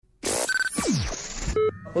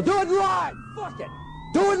We'll do it live! Fuck it!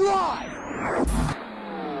 Do it live!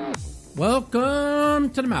 Welcome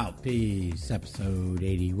to the Mouthpiece, episode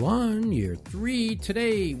 81, year 3.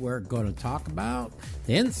 Today we're going to talk about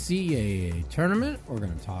the NCAA tournament. We're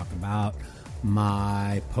going to talk about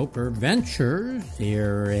my poker ventures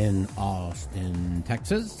here in Austin,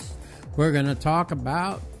 Texas. We're going to talk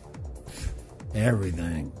about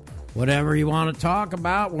everything. Whatever you want to talk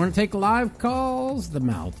about. We're going to take live calls. The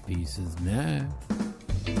Mouthpiece is next.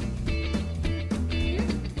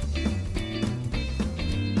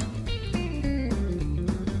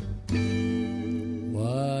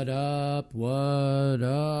 What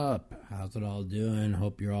up? How's it all doing?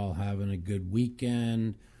 Hope you're all having a good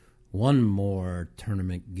weekend. One more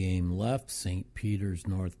tournament game left, St. Peter's,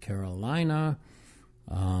 North Carolina.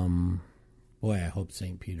 Boy, I hope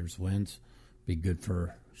St. Peter's wins. Be good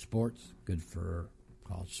for sports, good for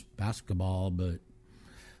college basketball, but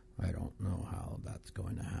I don't know how that's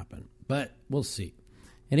going to happen. But we'll see.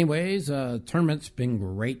 Anyways, tournament's been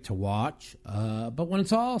great to watch, but when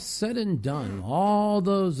it's all said and done, all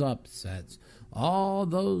those upsets, all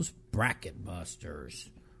those bracket busters,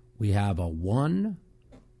 we have a 1,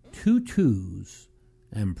 2 2s,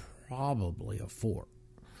 and probably a 4.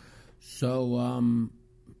 So,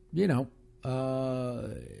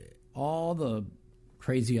 all the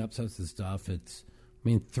crazy upsets and stuff,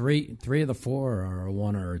 three of the 4 are a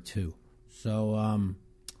 1 or a 2. So,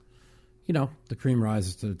 the cream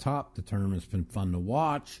rises to the top. The tournament's been fun to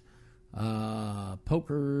watch.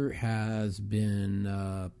 Poker has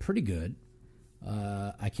been pretty good.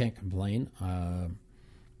 I can't complain.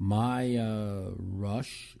 My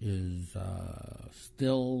rush is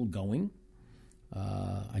still going.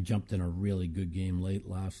 I jumped in a really good game late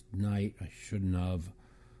last night. I shouldn't have.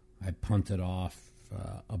 I punted off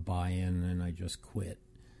a buy-in and I just quit.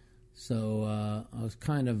 So I was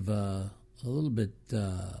kind of a little bit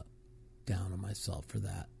down on myself for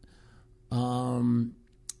that.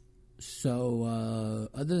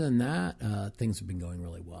 Other than that, things have been going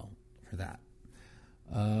really well for that.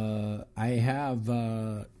 I have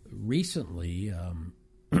recently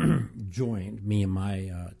joined me and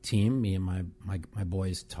my team, me and my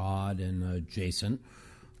boys Todd and Jason,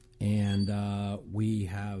 and we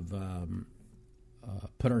have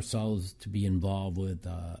put ourselves to be involved with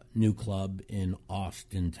a new club in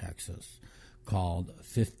Austin, Texas, called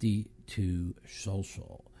 52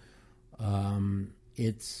 Social.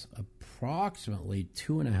 It's approximately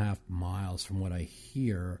 2.5 miles from what I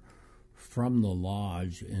hear from the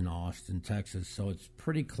lodge in Austin, Texas. So it's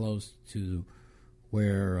pretty close to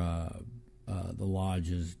where the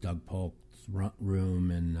lodge is, Doug Polk's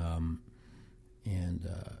room, and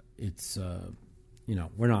it's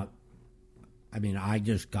we're not. I mean, I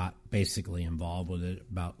just got basically involved with it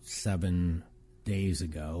about 7 days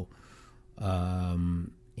ago. The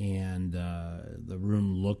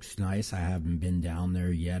room looks nice. I haven't been down there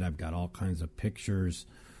yet. I've got all kinds of pictures.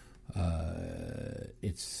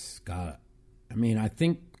 It's got, I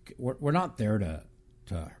think we're not there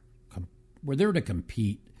we're there to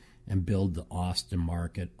compete and build the Austin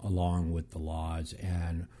market along with the lodge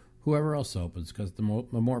and whoever else opens, because the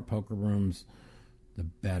more poker rooms, the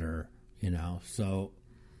better, So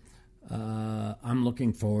I'm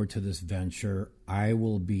looking forward to this venture. I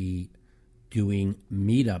will be doing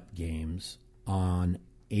meetup games on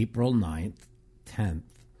April 9th, 10th,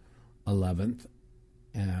 11th,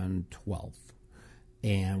 and 12th.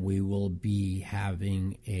 And we will be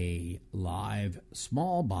having a live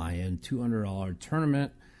small buy-in $200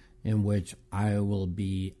 tournament in which I will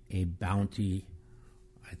be a bounty,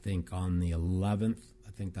 I think on the 11th.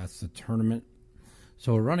 I think that's the tournament.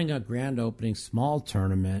 So we're running a grand opening small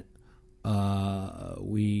tournament. We're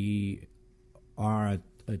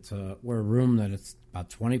a room that it's about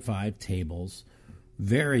 25 tables.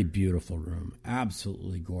 Very beautiful room.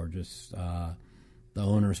 Absolutely gorgeous. The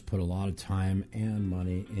owners put a lot of time and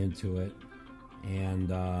money into it. And,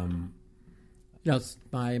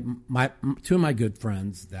 my two of my good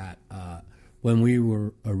friends that when we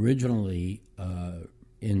were originally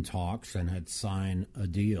in talks and had signed a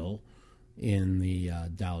deal in the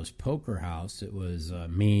Dallas Poker House, it was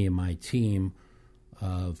me and my team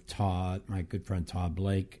of Todd, my good friend Todd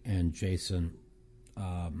Blake, and Jason,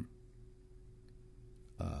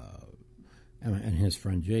 and his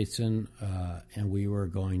friend Jason, and we were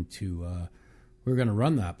going to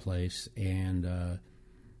run that place. And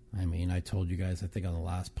I told you guys, I think on the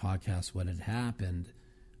last podcast, what had happened.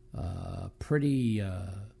 Pretty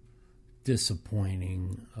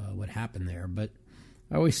disappointing what happened there, but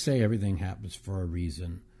I always say everything happens for a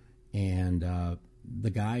reason. And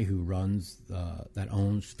the guy who runs that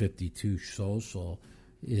owns 52 Social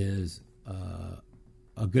is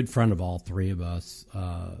a good friend of all three of us.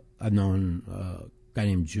 I've known a guy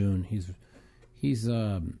named June. He's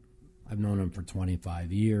I've known him for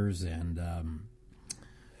 25 years, and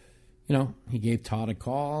he gave Todd a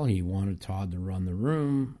call. He wanted Todd to run the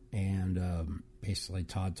room, and basically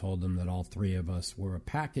Todd told him that all three of us were a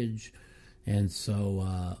package, and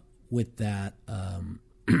so with that,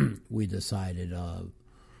 we decided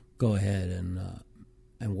go ahead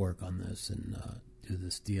and work on this and do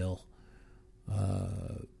this deal.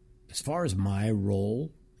 As far as my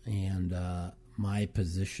role and my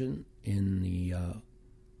position in the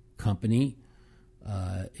company,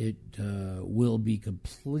 it will be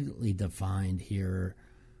completely defined here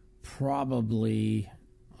probably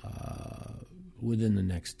within the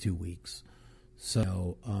next 2 weeks.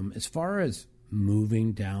 So as far as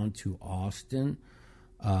moving down to Austin,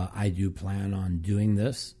 I do plan on doing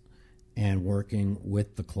this and working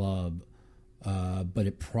with the club, but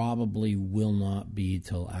it probably will not be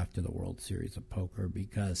till after the World Series of Poker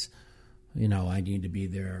because, I need to be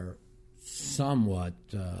there somewhat,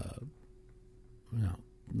 at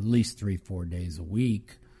least 3-4 days a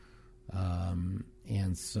week.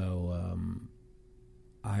 And so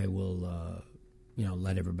I will,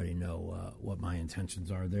 let everybody know what my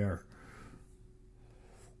intentions are there.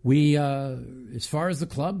 We, as far as the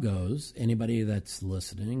club goes, anybody that's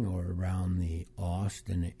listening or around the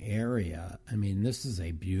Austin area, this is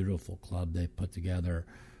a beautiful club they put together.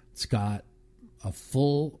 It's got a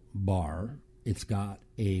full bar. It's got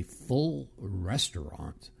a full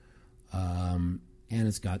restaurant. And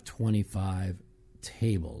it's got 25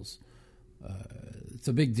 tables. It's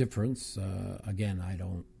a big difference. Again, I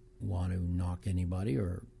don't want to knock anybody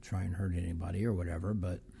or try and hurt anybody or whatever,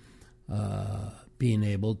 but being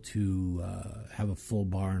able to have a full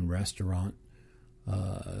bar and restaurant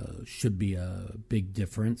should be a big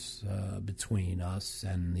difference between us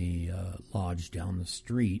and the lodge down the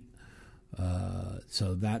street.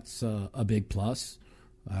 So that's a big plus.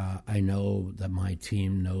 I know that my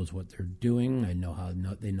team knows what they're doing. They know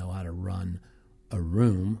how to run a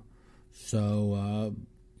room. So,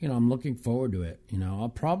 I'm looking forward to it. I'll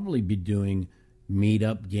probably be doing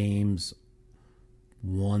meetup games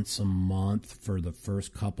once a month for the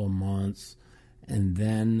first couple months, and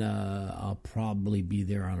then I'll probably be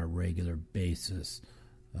there on a regular basis.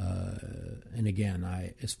 And again,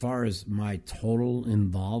 as far as my total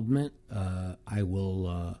involvement, I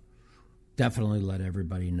will definitely let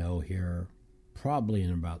everybody know here probably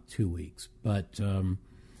in about 2 weeks. But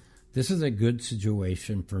this is a good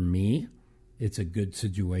situation for me. It's a good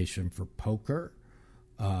situation for poker.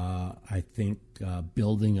 I think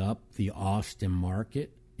building up the Austin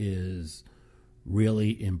market is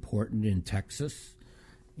really important in Texas.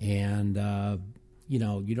 And, you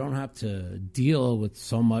don't have to deal with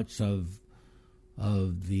so much of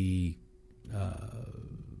the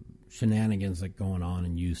shenanigans that are going on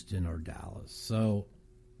in Houston or Dallas. So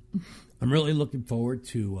I'm really looking forward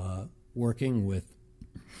to working with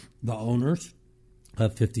the owners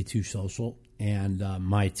of 52 Social and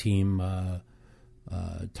my team,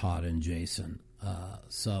 Todd and Jason.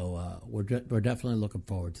 So we're definitely looking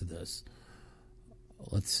forward to this.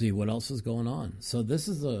 Let's see what else is going on. So this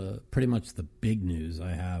is pretty much the big news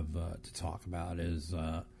I have to talk about is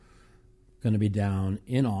going to be down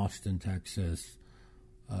in Austin, Texas,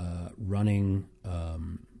 running.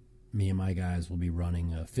 Me and my guys will be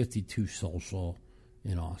running a 52 Social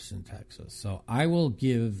in Austin, Texas. So I will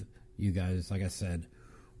give you guys, like I said,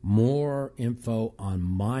 more info on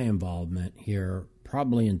my involvement here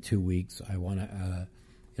probably in 2 weeks. I want to,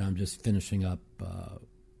 I'm just finishing up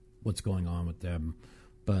what's going on with them.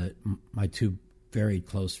 But my two very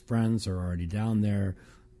close friends are already down there.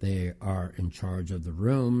 They are in charge of the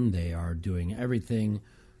room. They are doing everything.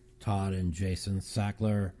 Todd and Jason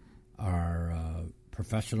Sackler are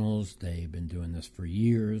professionals. They've been doing this for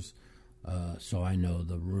years. So I know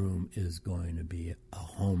the room is going to be a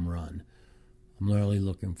home run. I'm really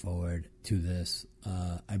looking forward to this.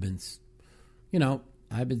 I've been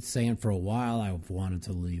saying for a while I've wanted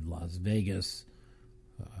to leave Las Vegas.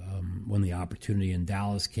 When the opportunity in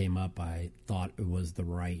Dallas came up, I thought it was the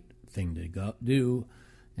right thing to go do.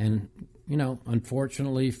 And,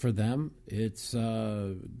 unfortunately for them, it's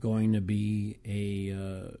going to be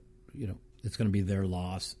it's going to be their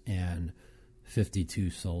loss and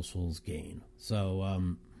 52 Social's gain. So,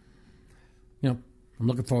 I'm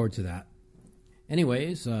looking forward to that.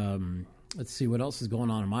 Anyways, let's see what else is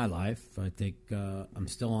going on in my life. I think I'm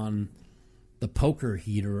still on the poker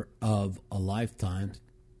heater of a lifetime.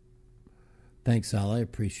 Thanks, Sal. I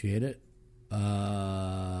appreciate it. No,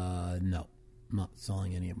 I'm not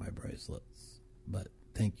selling any of my bracelets, but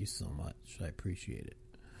thank you so much. I appreciate it.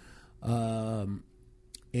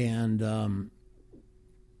 And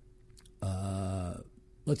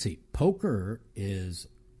let's see, poker is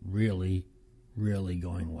really, really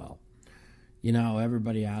going well. You know,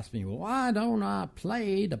 everybody asks me, well, why don't I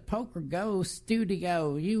play the Poker Go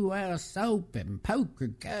Studio US Open Poker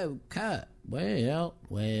Go Cup? Well.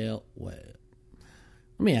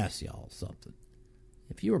 Let me ask y'all something.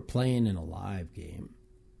 If you were playing in a live game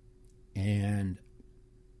and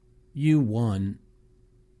you won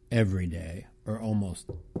every day, or almost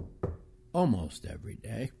every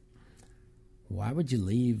day, why would you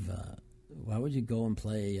leave? Why would you go and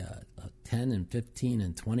play a 10 and 15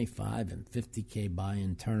 and 25 and 50K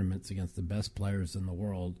buy-in tournaments against the best players in the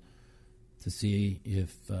world to see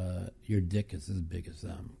if your dick is as big as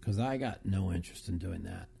them? Because I got no interest in doing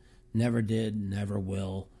that. Never did, never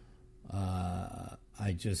will.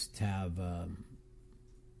 I just have.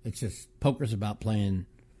 It's just poker's about playing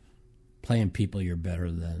people you're better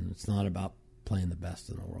than. It's not about playing the best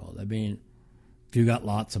in the world. I mean, if you got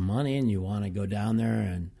lots of money and you want to go down there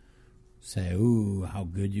and say, ooh, how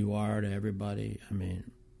good you are to everybody. I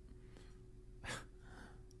mean,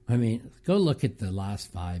 go look at the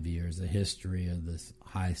last 5 years, the history of this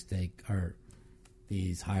high stake or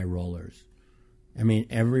these high rollers. I mean,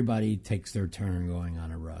 everybody takes their turn going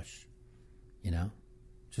on a rush, you know,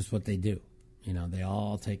 just what they do. You know, they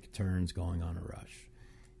all take turns going on a rush.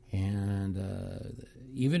 And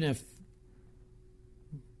even if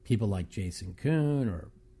people like Jason Kuhn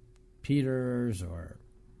or Peters or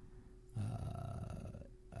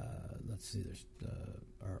let's see, there's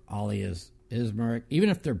or Ali Ismaric, even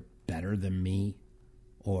if they're better than me,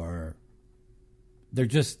 or they're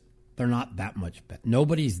not that much better.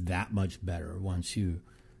 Nobody's that much better once you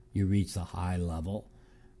reach the high level,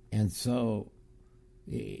 and so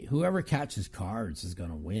whoever catches cards is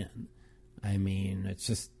going to win. I mean, it's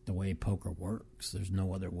just the way poker works. There's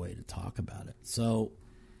no other way to talk about it. So,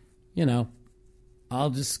 you know, I'll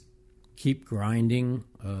just keep grinding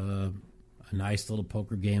a nice little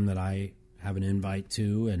poker game that I have an invite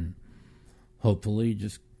to, and hopefully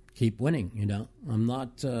just keep winning. You know, I'm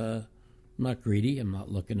not greedy. I'm not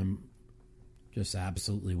looking to just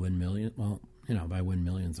absolutely win millions. Well, you know, if I win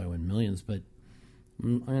millions, I win millions. But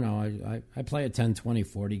you know, I play a 10, 20,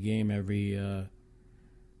 40 game every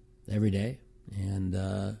day, and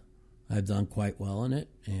I've done quite well in it,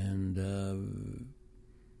 and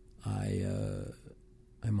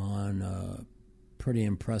I'm on a pretty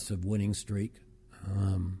impressive winning streak.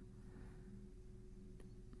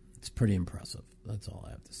 It's pretty impressive. That's all I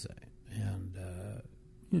have to say. And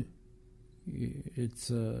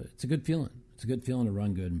it's a good feeling. It's a good feeling to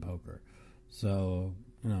run good in poker. So,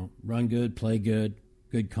 you know, run good, play good,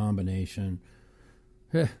 good combination.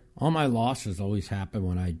 All my losses always happen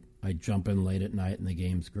when I jump in late at night and the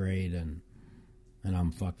game's great, and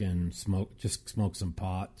I'm fucking smoke some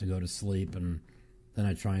pot to go to sleep, and then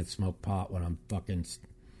I try and smoke pot when I'm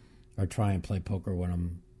or try and play poker when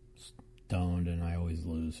I'm stoned, and I always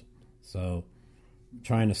lose. So I'm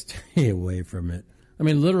trying to stay away from it. I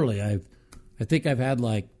mean, literally, I think I've had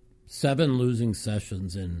like 7 losing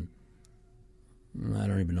sessions in I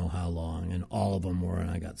don't even know how long, and all of them were when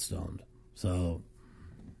I got stoned. So,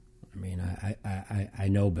 I mean, I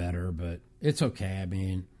know better, but it's okay. I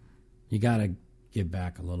mean, you got to give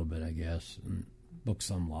back a little bit, I guess, and book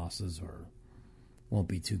some losses or won't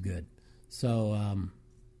be too good. So,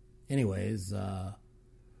 anyways, you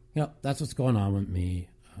know, that's what's going on with me.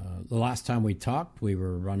 The last time we talked, we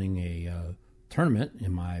were running a tournament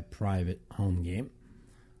in my private home game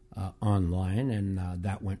online, and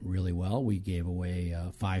that went really well. We gave away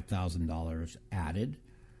 $5,000 added,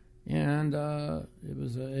 and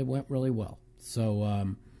it went really well.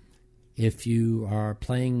 So if you are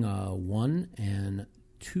playing $1 and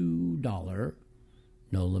 $2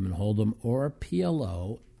 No Limit Hold'em or a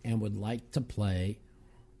PLO and would like to play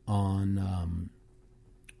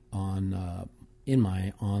in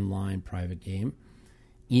my online private game,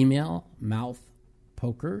 email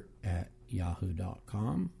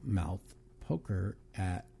mouthpoker@yahoo.com,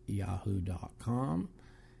 mouthpoker@yahoo.com,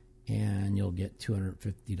 and you'll get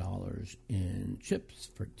 $250 in chips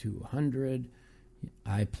for 200.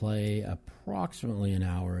 I play approximately an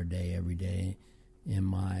hour a day every day in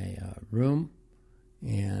my room,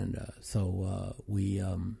 and so we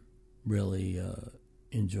really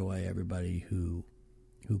enjoy everybody who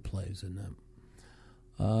plays in them.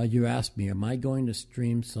 You asked me, am I going to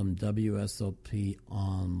stream some WSOP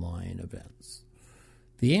online events?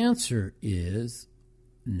 The answer is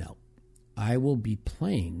no. I will be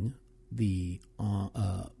playing the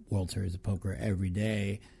World Series of Poker every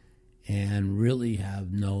day and really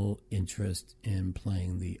have no interest in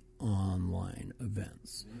playing the online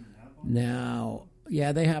events. Now,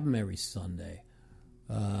 Yeah, they have them every Sunday.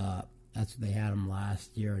 That's what they had them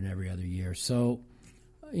last year and every other year. So,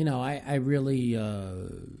 I really,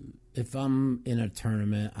 if I'm in a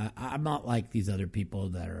tournament, I'm not like these other people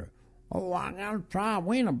that are, oh, I got to try to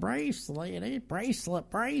win a bracelet,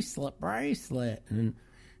 bracelet. And,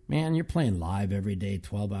 man, you're playing live every day,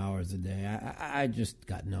 12 hours a day. I just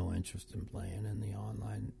got no interest in playing in the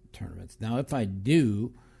online tournaments. Now, if I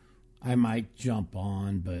do, I might jump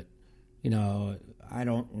on, but, I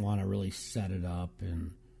don't want to really set it up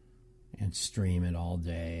and stream it all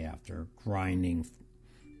day after grinding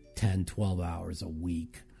 10, 12 hours a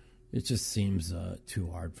week. It just seems too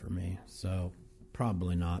hard for me. So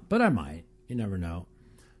probably not, but I might. You never know.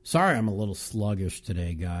 Sorry, I'm a little sluggish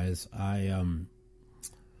today, guys. I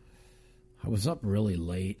was up really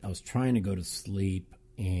late. I was trying to go to sleep,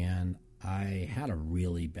 and I had a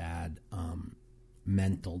really bad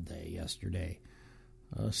mental day yesterday.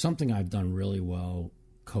 Something I've done really well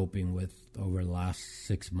coping with over the last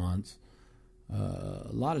 6 months. A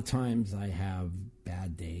lot of times I have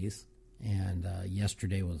bad days, and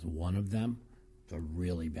yesterday was one of them. It's a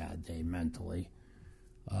really bad day mentally.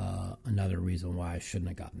 Another reason why I shouldn't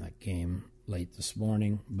have gotten that game late this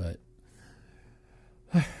morning, but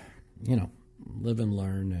live and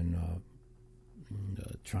learn, and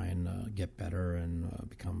try and get better and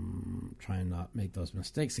try and not make those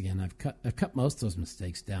mistakes again. I've cut most of those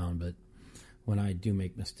mistakes down, but when I do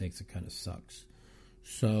make mistakes, it kind of sucks.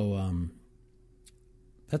 So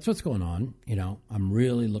that's what's going on. I'm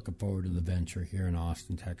really looking forward to the venture here in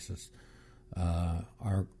Austin, Texas.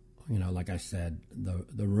 Like I said,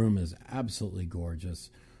 the room is absolutely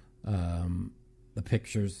gorgeous. The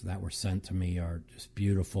pictures that were sent to me are just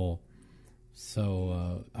beautiful.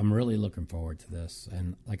 So I'm really looking forward to this.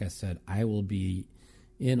 And like I said, I will be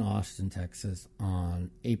in Austin, Texas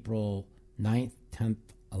on April 9th, 10th,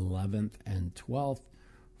 11th, and 12th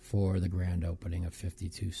for the grand opening of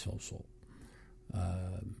 52 Social.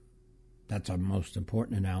 That's our most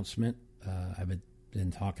important announcement. I've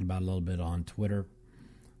been talking about it a little bit on Twitter,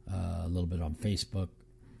 a little bit on Facebook,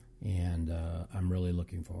 and I'm really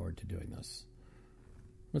looking forward to doing this.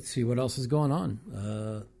 Let's see what else is going on.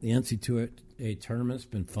 The NCAA tournament's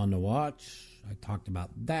been fun to watch. I talked about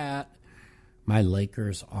that. My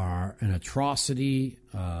Lakers are an atrocity.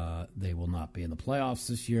 They will not be in the playoffs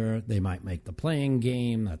this year. They might make the playing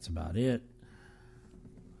game. That's about it.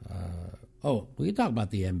 We can talk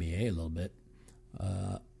about the NBA a little bit.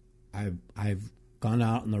 I've gone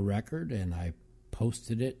out on the record, and I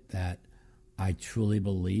posted it, that I truly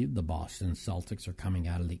believe the Boston Celtics are coming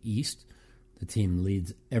out of the East. The team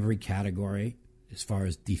leads every category as far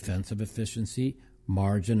as defensive efficiency,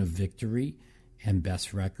 margin of victory, and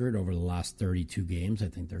best record over the last 32 games. I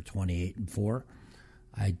think they're 28-4.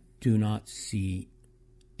 I do not see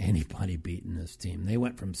anybody beating this team. They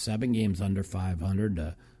went from 7 games under 500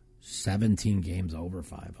 to 17 games over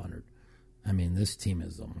 500. I mean, this team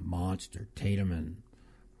is a monster. Tatum and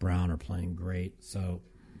Brown are playing great. So,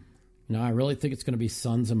 I really think it's going to be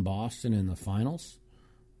Suns and Boston in the finals.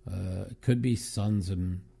 It could be Suns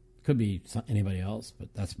and could be anybody else,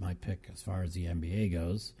 but that's my pick as far as the NBA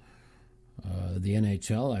goes. The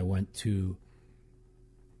NHL, I went to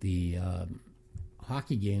the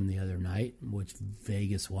hockey game the other night, which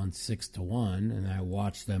Vegas won 6-1, and I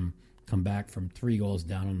watched them come back from 3 goals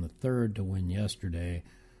down in the third to win yesterday.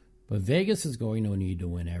 But Vegas is going to need to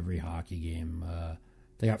win every hockey game.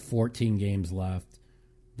 They got 14 games left.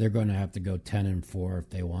 They're going to have to go 10-4 if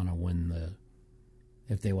they want to win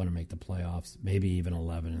if they want to make the playoffs. Maybe even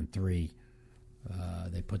 11-3.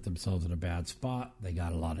 They put themselves in a bad spot. They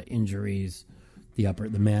got a lot of injuries. The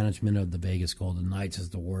management of the Vegas Golden Knights is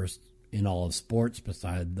the worst in all of sports,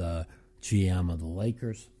 beside the GM of the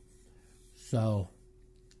Lakers. So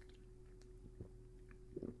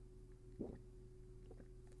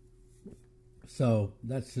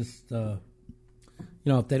that's just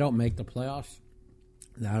if they don't make the playoffs,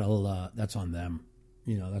 that's on them.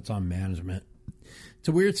 That's on management. It's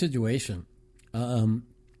a weird situation.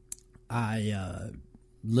 I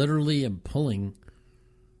literally am pulling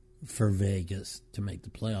for Vegas to make the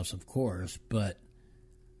playoffs, of course, but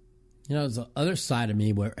there's the other side of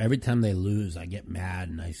me where every time they lose, I get mad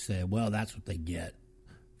and I say, well, that's what they get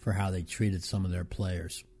for how they treated some of their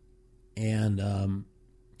players. And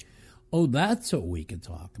that's what we could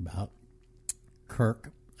talk about.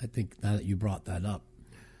 Kirk, I think now that you brought that up.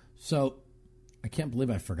 So I can't believe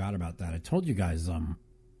I forgot about that. I told you guys I'm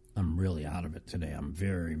really out of it today. I'm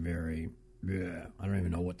very, very, I don't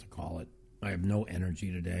even know what to call it. I have no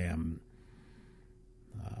energy today. I'm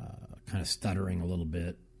kind of stuttering a little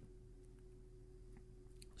bit,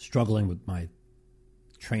 struggling with my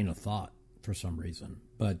train of thought, for some reason.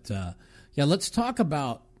 But, yeah, let's talk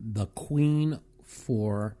about the Queen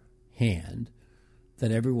 4 hand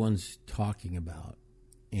that everyone's talking about,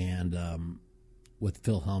 and with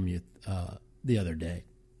Phil Hellmuth the other day.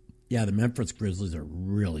 Yeah, the Memphis Grizzlies are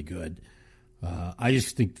really good. I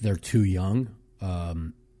just think they're too young,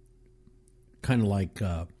 kind of like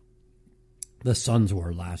the Suns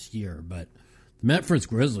were last year. But the Memphis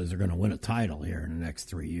Grizzlies are going to win a title here in the next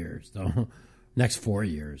 3 years, though. Next 4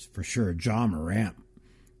 years, for sure. Ja Morant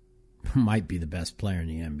might be the best player in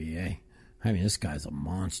the NBA. I mean, this guy's a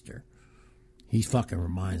monster. He fucking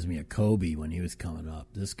reminds me of Kobe when he was coming up.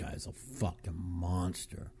 This guy's a fucking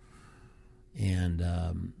monster. And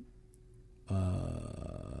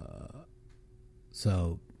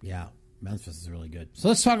so, yeah, Memphis is really good. So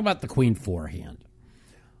let's talk about the Queen 4 hand.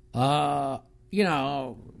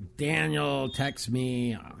 Daniel texts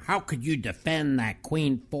me, how could you defend that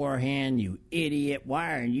Queen 4 hand, you idiot?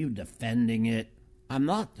 Why are you defending it? I'm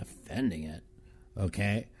not defending it,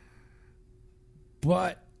 okay?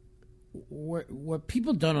 But what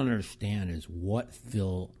people don't understand is what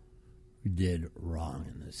Phil did wrong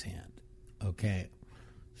in this hand, okay?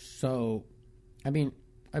 So, I mean,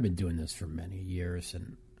 I've been doing this for many years,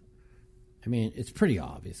 and, I mean, it's pretty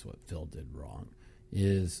obvious what Phil did wrong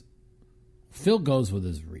is Phil goes with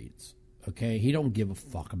his reads, okay? He don't give a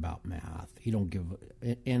fuck about math. He don't give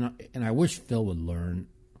and I wish Phil would learn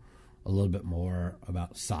a little bit more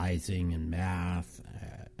about sizing and math.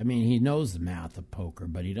 I mean, he knows the math of poker,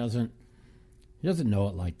 but he doesn't know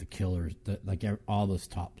it like the killers, like all those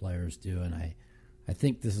top players do, and I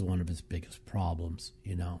think this is one of his biggest problems,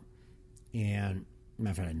 you know? And,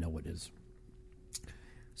 matter of fact, I know it is.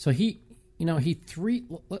 So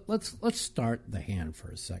let's start the hand for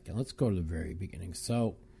a second. Let's go to the very beginning.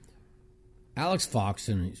 So Alex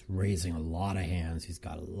Foxen, he's raising a lot of hands. He's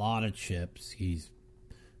got a lot of chips.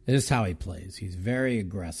 This is how he plays. He's very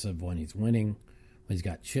aggressive when he's winning, when he's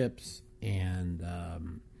got chips, and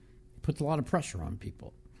puts a lot of pressure on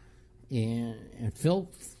people. And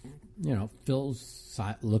Phil's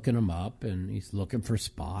looking him up, and he's looking for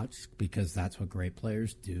spots because that's what great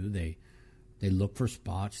players do. They look for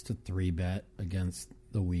spots to 3-bet against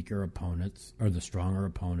the weaker opponents or the stronger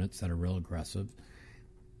opponents that are real aggressive,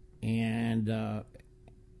 and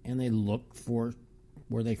they look for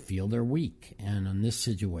where they feel they're weak. And in this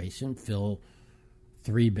situation, Phil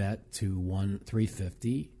 3-bet to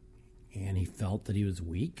 350, and he felt that he was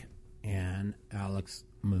weak, and Alex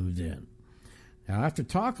moved in. Now, after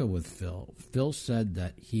talking with Phil said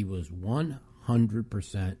that he was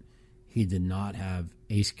 100%. He did not have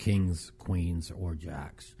ace, kings, queens, or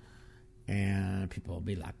jacks. And people will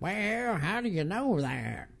be like, well, how do you know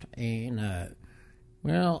that? And,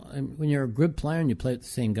 when you're a good player and you play with the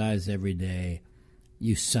same guys every day,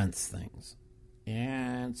 you sense things.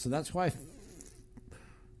 And so that's why,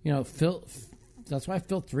 Phil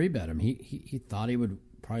 3-bet him. He thought he would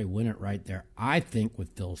probably win it right there. I think with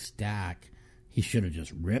Phil's stack, he should have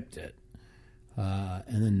just ripped it.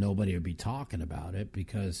 And then nobody would be talking about it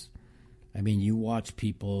because, I mean, you watch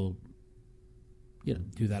people,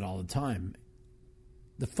 do that all the time.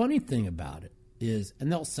 The funny thing about it is,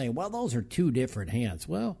 and they'll say, well, those are two different hands.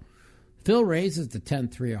 Well, Phil raises the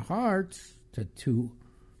 10-3 of hearts to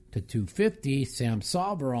 250. Sam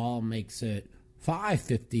Soberall makes it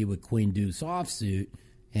 550 with Queen Deuce offsuit,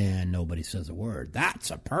 and nobody says a word. That's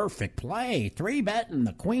a perfect play. 3-betting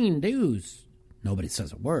the Queen Deuce. Nobody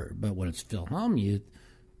says a word. But when it's Phil Hellmuth,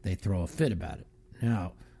 they throw a fit about it.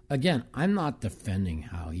 Now, again, I'm not defending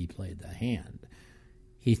how he played the hand.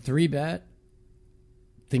 He 3-bet,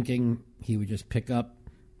 thinking he would just pick up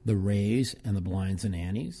the raise and the blinds and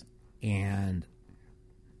antes, and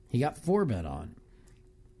he got 4-bet on.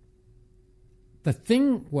 The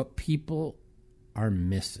thing, what people are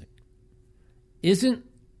missing, isn't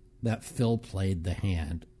that Phil played the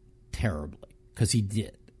hand terribly, because he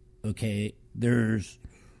did, okay?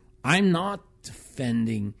 I'm not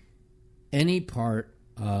defending any part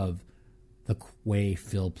of the way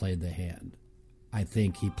Phil played the hand. I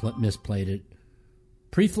think he misplayed it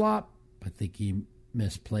pre-flop. I think he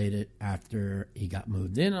misplayed it after he got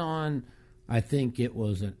moved in on. I think it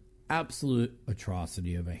was an absolute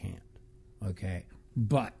atrocity of a hand. Okay?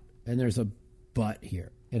 But, and there's a but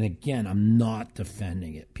here. And again, I'm not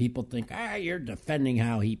defending it. People think, you're defending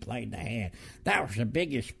how he played the hand. That was the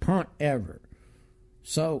biggest punt ever.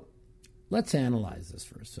 So, let's analyze this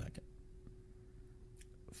for a second.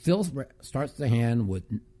 Phil starts the hand with,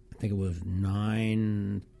 I think it was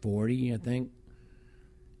 940, I think.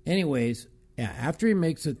 Anyways, after he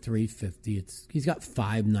makes it 350, he's got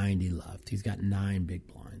 590 left. He's got 9 big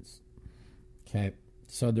blinds. Okay,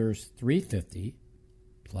 so there's 350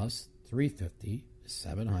 plus 350 is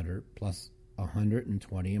 700 plus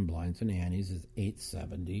 120 in blinds and antes is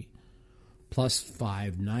 870 plus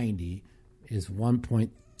 590 is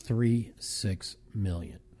 1.36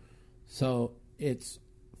 million. So it's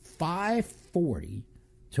 540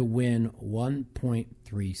 to win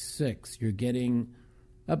 1.36. You're getting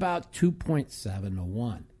about 2.7 to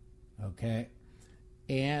 1. Okay?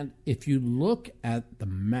 And if you look at the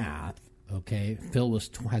math, okay, Phil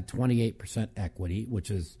had 28% equity,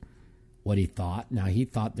 which is what he thought. Now, he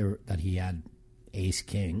thought that he had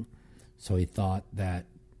ace-king, so he thought that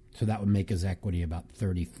would make his equity about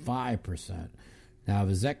 35%. Now, if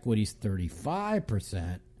his equity's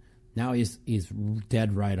 35%, now he's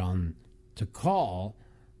dead right on to call.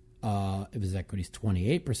 If his equity's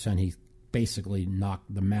 28%, he's basically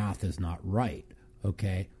the math is not right,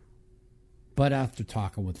 okay? But after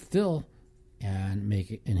talking with Phil and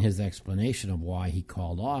his explanation of why he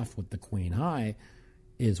called off with the queen high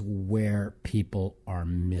is where people are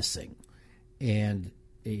missing. And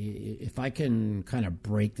if I can kind of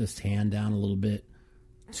break this hand down a little bit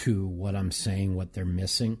to what I'm saying, what they're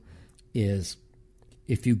missing is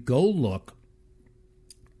if you go look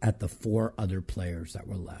at the four other players that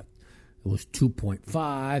were left, it was 2.5,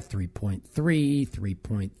 3.3,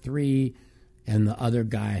 3.3, and the other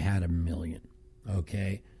guy had $1 million.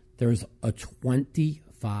 Okay? There's a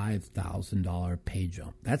 $25,000 pay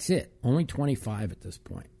jump. That's it. Only 25 at this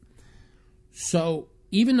point. So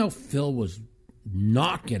even though Phil was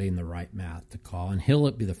not getting the right math to call, and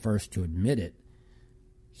he'll be the first to admit it,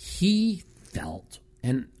 he felt,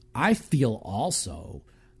 and I feel also,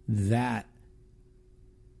 that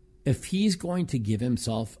if he's going to give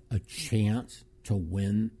himself a chance to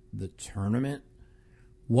win the tournament,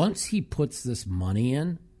 once he puts this money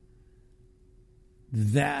in,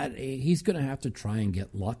 that he's going to have to try and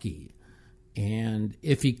get lucky. And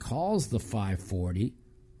if he calls the 540,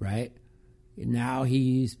 right, now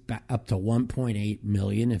he's up to 1.8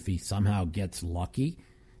 million if he somehow gets lucky.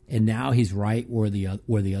 And now he's right where the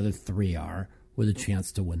other three are with a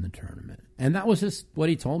chance to win the tournament. And that was just what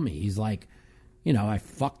he told me. He's like, I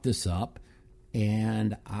fucked this up,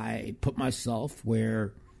 and I put myself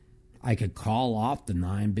where I could call off the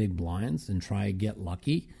 9 big blinds and try to get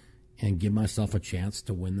lucky and give myself a chance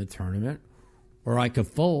to win the tournament. Or I could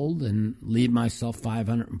fold and leave myself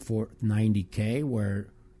 $590K where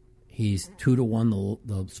he's 2-to-1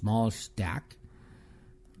 the smallest stack.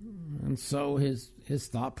 And so his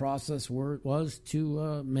thought process was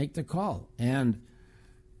to make the call. And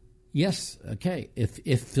yes, okay,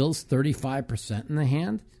 if Phil's 35% in the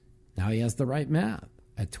hand, now he has the right math.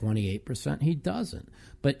 At 28%, he doesn't.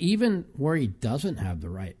 But even where he doesn't have the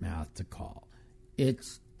right math to call,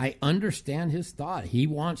 I understand his thought. He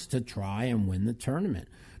wants to try and win the tournament.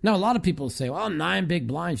 Now, a lot of people say, well, 9 big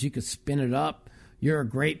blinds, you could spin it up. You're a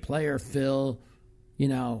great player, Phil.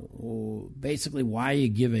 Basically, why are you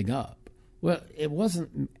giving up? Well, it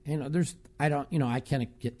wasn't, I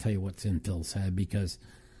can't tell you what's in Phil's head because,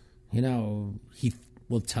 he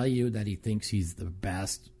will tell you that he thinks he's the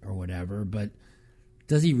best or whatever, but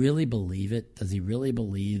does he really believe it? Does he really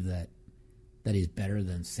believe that he's better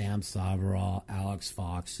than Sam Savarall, Alex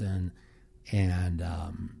Foxen, and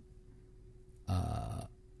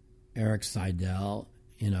Eric Seidel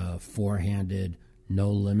in a four-handed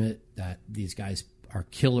no limit, that these guys are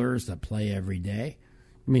killers that play every day?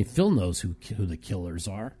 I mean, Phil knows who the killers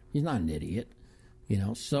are. He's not an idiot,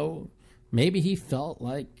 so maybe he felt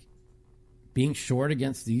like being short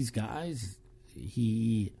against these guys,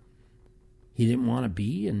 he didn't want to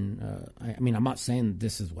be. And I'm not saying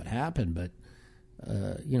this is what happened, but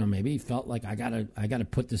maybe he felt like I gotta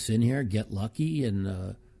put this in here, get lucky,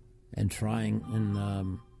 and trying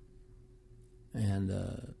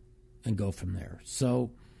and go from there.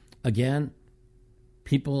 So again,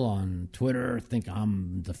 people on Twitter think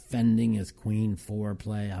I'm defending his Queen 4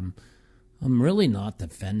 play. I'm really not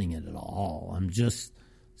defending it at all. I'm just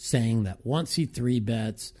saying that once he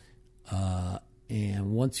 3-bets,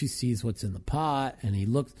 and once he sees what's in the pot, and he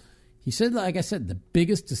said, like I said, the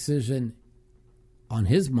biggest decision on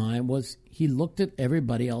his mind was he looked at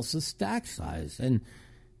everybody else's stack size, and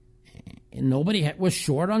nobody was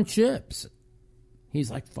short on chips. He's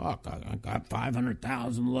like, fuck, I got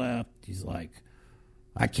 500,000 left. He's like,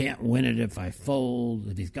 I can't win it if I fold.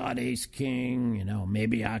 If he's got ace king,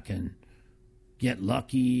 maybe I can get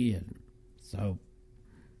lucky. And so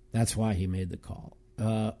that's why he made the call.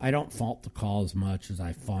 I don't fault the call as much as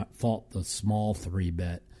I fault the small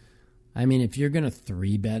 3-bet. I mean, if you're going to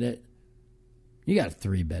 3-bet it, you got to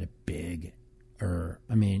 3-bet it big. Or,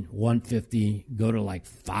 150, go to like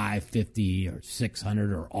 550 or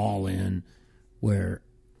 600 or all in, where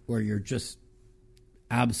you're just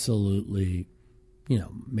absolutely,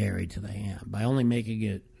 married to the hand. By only making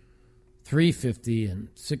it 350 and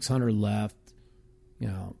 600 left,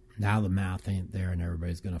 now the math ain't there and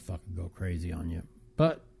everybody's going to fucking go crazy on you.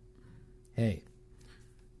 But, hey,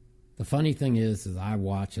 the funny thing is I'm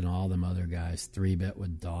watching all them other guys 3-bet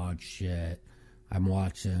with dog shit. I'm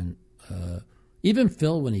watching even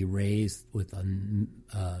Phil when he raised with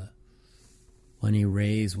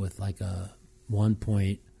like a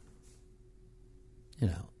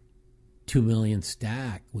 2 million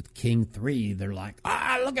stack with King 3. They're like,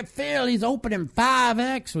 look at Phil, he's opening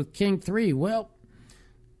 5x with King 3. Well,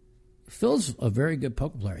 Phil's a very good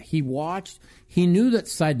poker player. He knew that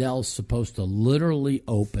Seidel's supposed to literally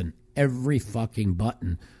open every fucking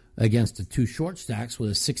button against the 2 short stacks with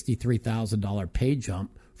a $63,000 pay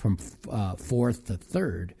jump from 4th to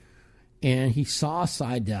 3rd. And he saw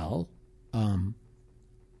Seidel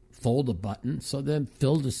fold a button, so then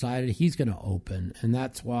Phil decided he's going to open. And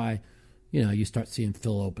that's why, you start seeing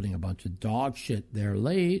Phil opening a bunch of dog shit there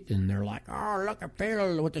late, and they're like, look at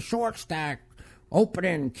Phil with the short stack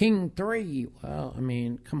opening King 3. Well, I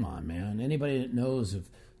mean, come on, man. Anybody that knows if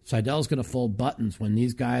Seidel's going to fold buttons when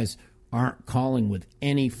these guys aren't calling with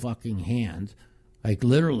any fucking hand, like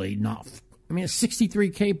literally not. I mean, a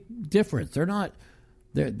 63K difference. They're not.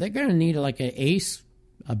 They're going to need like an ace,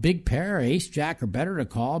 a big pair, ace jack or better to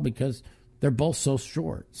call because they're both so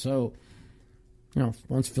short. So,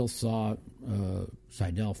 once Phil saw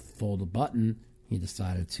Seidel fold a button, he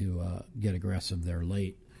decided to get aggressive there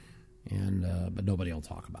late. And but nobody will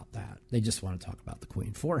talk about that. They just want to talk about the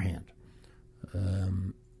Queen forehand.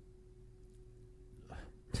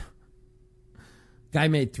 Guy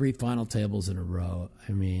made 3 final tables in a row.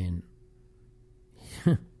 I mean,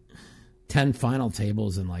 10 final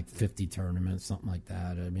tables in like 50 tournaments, something like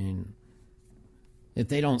that. I mean, if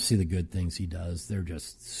they don't see the good things he does, they're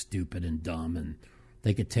just stupid and dumb. And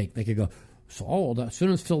they could go, so as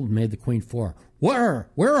soon as Phil made the Queen 4, where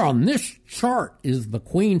on this chart is the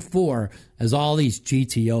Queen 4? As all these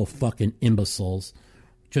GTO fucking imbeciles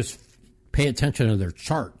just pay attention to their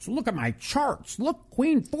charts. Look at my charts. Look,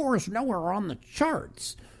 Queen 4 is nowhere on the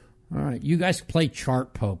charts. All right, you guys play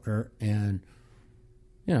chart poker, and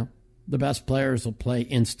the best players will play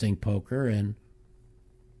instinct poker, and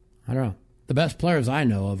I don't know. The best players I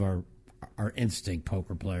know of are instinct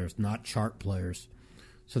poker players, not chart players.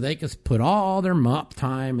 So they can put all their mop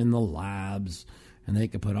time in the labs, and they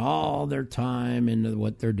can put all their time into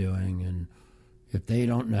what they're doing. And if they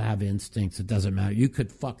don't have instincts, it doesn't matter. You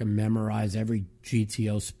could fucking memorize every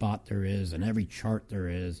GTO spot there is and every chart there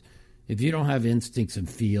is. If you don't have instincts and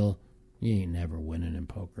feel, you ain't never winning in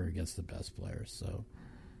poker against the best players. So,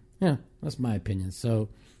 yeah, that's my opinion. So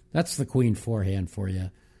that's the Queen forehand for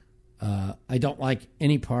you. I don't like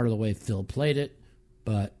any part of the way Phil played it,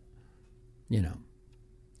 but,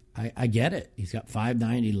 I get it. He's got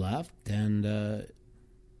 590 left, and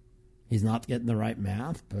he's not getting the right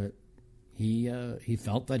math, but he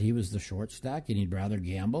felt that he was the short stack, and he'd rather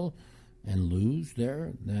gamble and lose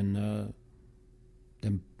there than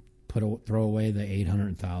throw away the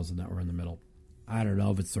 800,000 that were in the middle. I don't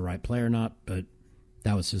know if it's the right play or not, but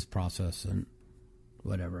that was his process, and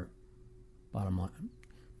whatever. Bottom line.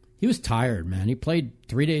 He was tired, man. He played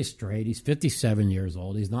 3 days straight. He's 57 years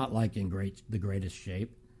old. He's not like in the greatest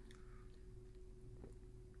shape.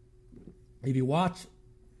 If you watch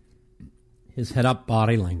his head-up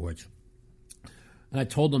body language, and I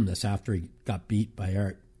told him this after he got beat by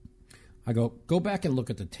Eric, I go back and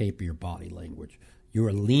look at the tape of your body language. You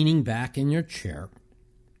were leaning back in your chair.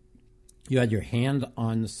 You had your hand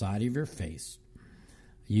on the side of your face.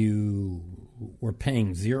 You were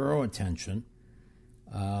paying zero attention.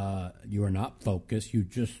 You were not focused. You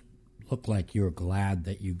just looked like you were glad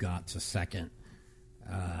that you got to second.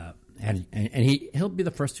 And he'll be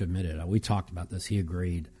the first to admit it. We talked about this. He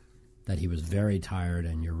agreed that he was very tired.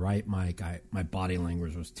 And you're right, Mike. My body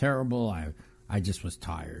language was terrible. I just was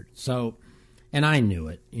tired. So, and I knew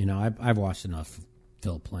it. I've watched enough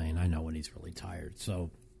Phil playing. I know when he's really tired. So,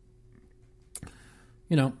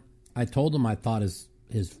 I told him I thought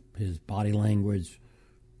his body language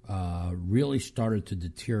really started to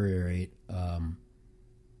deteriorate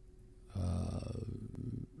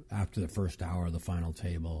after the first hour of the final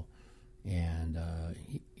table, and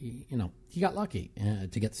he got lucky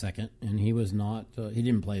to get second, and he was not. He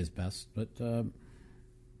didn't play his best, but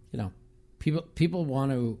people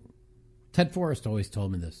want to. Ted Forrest always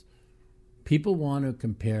told me this. People want to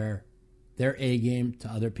compare their A game to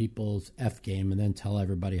other people's F game, and then tell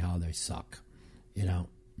everybody how they suck.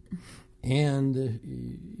 And,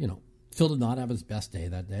 Phil did not have his best day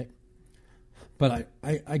that day. But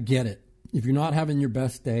I get it. If you're not having your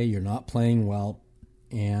best day, you're not playing well,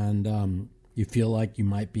 and you feel like you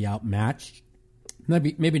might be outmatched.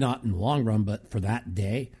 Maybe not in the long run, but for that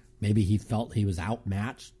day, maybe he felt he was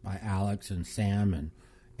outmatched by Alex and Sam and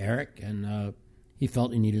Eric, and he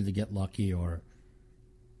felt he needed to get lucky or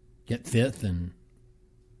get fifth and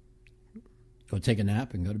go take a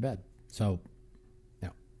nap and go to bed. So, yeah,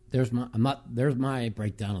 there's my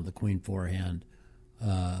breakdown of the Queen 4 hand.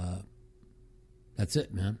 That's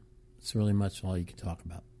it, man. It's really much all you can talk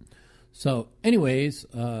about. So, anyways,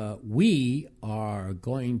 we are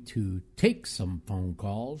going to take some phone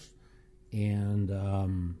calls, and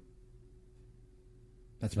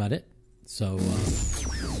that's about it. So,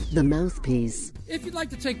 The Mouthpiece. if you'd like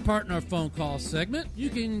to take part in our phone call segment, you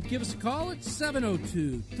can give us a call at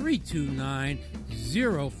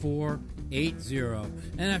 702-329-0480.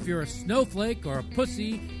 And if you're a snowflake or a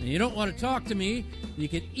pussy and you don't want to talk to me, you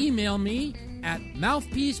can email me at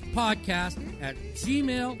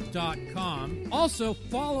mouthpiecepodcast@gmail.com. Also,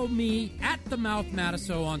 follow me at the Mouth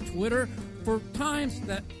Matiso on Twitter for times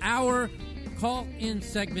that our call-in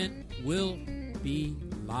segment will be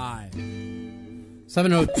live.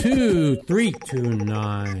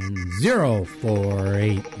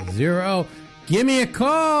 702-329-0480. Give me a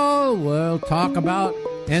call. We'll talk about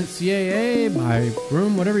NCAA, my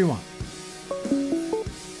room, whatever you want.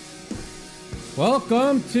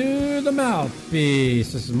 Welcome to the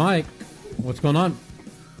Mouthpiece. This is Mike. What's going on?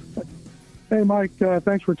 Hey, Mike.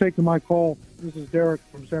 Thanks for taking my call. This is Derek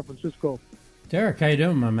from San Francisco. Derek, how you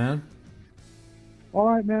doing, my man? All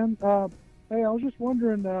right, man. Hey, I was just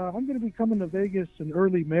wondering, I'm going to be coming to Vegas in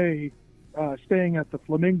early May, staying at the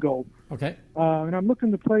Flamingo. Okay. And I'm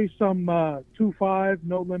looking to play some 2-5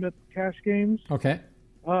 no-limit cash games. Okay.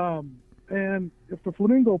 And if the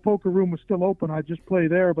Flamingo poker room was still open, I'd just play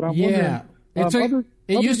there. But I'm wondering... It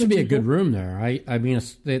used to be a good room there. I mean,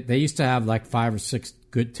 they used to have like 5 or 6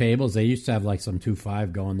 good tables. They used to have like some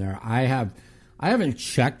 2-5 going there. I haven't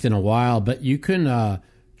checked in a while, but you can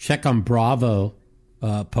check on Bravo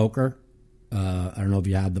Poker. I don't know if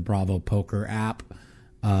you have the Bravo Poker app.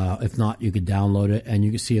 If not, you could download it and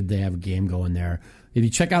you can see if they have a game going there. If you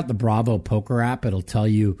check out the Bravo Poker app, it'll tell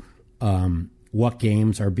you what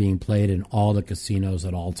games are being played in all the casinos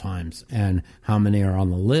at all times and how many are on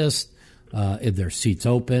the list. If there's seats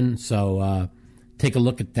open. So take a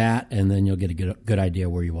look at that, and then you'll get a good idea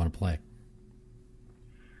where you want to play.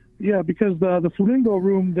 Yeah, because the Flamingo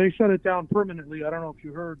room, they shut it down permanently. I don't know if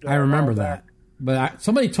you heard. I remember that. But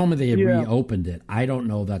somebody told me they had reopened it. I don't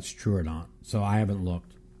know if that's true or not, so I haven't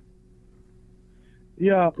looked.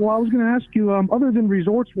 Yeah, well, I was going to ask you, other than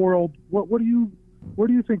Resorts World, where do you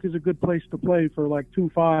think is a good place to play for like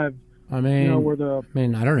 2-5? I mean, where the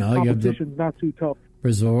I don't know. Competition's not too tough.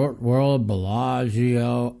 Resort World,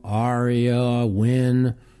 Bellagio, Aria,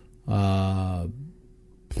 Wynn. Those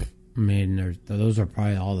are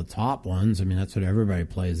probably all the top ones. I mean, that's what everybody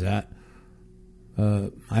plays at.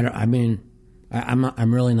 I'm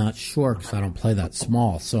really not sure because I don't play that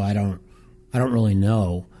small, so I don't really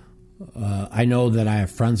know. I know that I have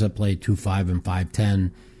friends that play 2-5 and 5-10.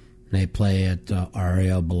 They play at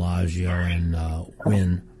Aria, Bellagio, and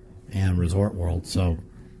Wynn and Resort World. So,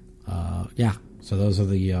 yeah. So those are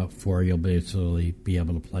the 4 you'll basically be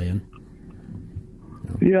able to play in.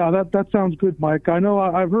 Yeah, that sounds good, Mike. I know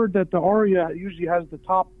I've heard that the Aria usually has the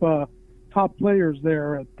top players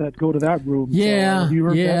there that go to that room. Yeah, so,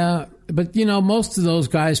 that? But most of those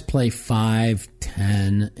guys play 5,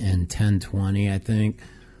 10, and 10-20. I think.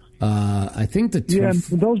 I think and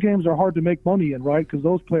those games are hard to make money in, right? Because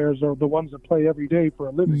those players are the ones that play every day for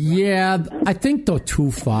a living. Right? Yeah, I think the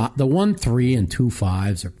 1-3 and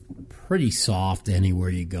 2-5s are pretty soft anywhere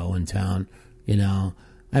you go in town. I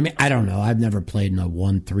mean, I don't know. I've never played in a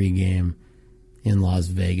 1-3 game in Las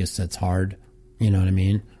Vegas. That's hard. You know what I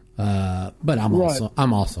mean? But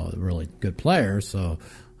I'm also a really good player. So,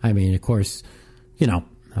 I mean, of course,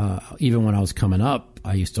 even when I was coming up,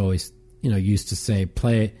 I used to always, say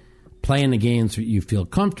play in the games that you feel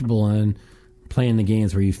comfortable in, play in the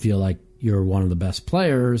games where you feel like you're one of the best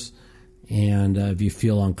players. And if you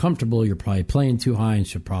feel uncomfortable, you're probably playing too high and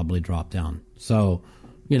should probably drop down. So,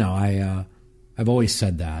 I've always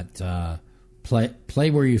said that play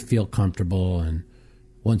where you feel comfortable, and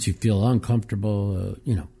once you feel uncomfortable,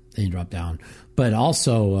 then you drop down. But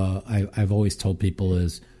also, I've always told people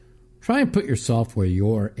is try and put yourself where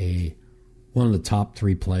you're one of the top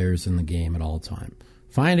 3 players in the game at all time.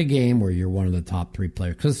 Find a game where you're one of the top 3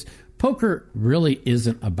 players, because poker really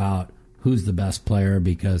isn't about who's the best player,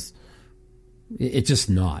 because it's just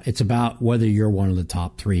not. It's about whether you're one of the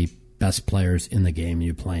top 3 best players in the game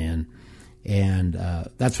you play in. And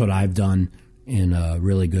that's what I've done in a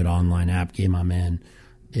really good online app game I'm in.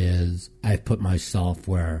 is I've put myself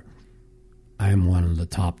where I'm one of the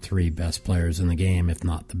top 3 best players in the game, if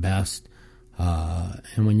not the best.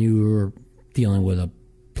 And when you're dealing with a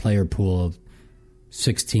player pool of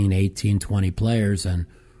 16, 18, 20 players, and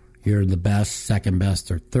you're the best, second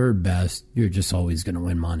best, or third best, you're just always going to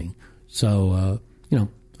win money. So,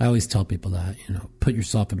 I always tell people that, put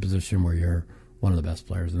yourself in a position where you're one of the best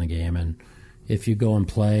players in the game. And if you go and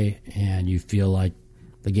play and you feel like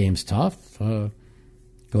the game's tough, go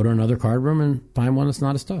to another card room and find one that's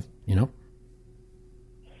not as tough,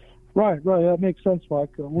 Right. That makes sense, Mike.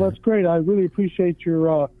 Well, that's great. I really appreciate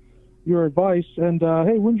your advice. And,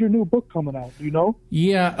 hey, when's your new book coming out? Do you know?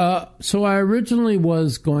 Yeah, so I originally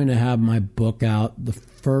was going to have my book out the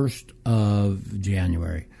 1st of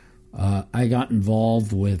January. I got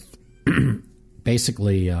involved with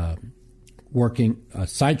basically working,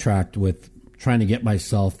 sidetracked with trying to get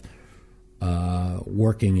myself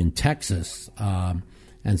working in Texas.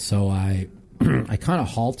 And so I kind of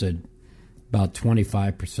halted about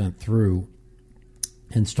 25% through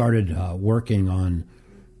and started working on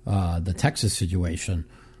the Texas situation.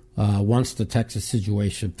 Once the Texas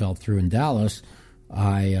situation fell through in Dallas,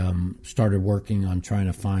 I started working on trying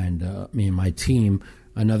to find me and my team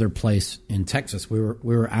another place in Texas. We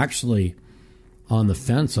were actually on the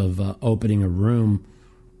fence of opening a room.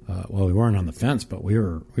 Well, we weren't on the fence, but we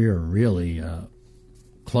were really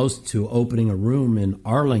close to opening a room in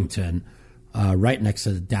Arlington, right next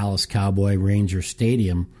to the Dallas Cowboy Ranger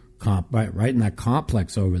Stadium, right in that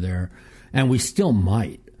complex over there, and we still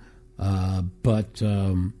might. But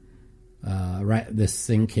this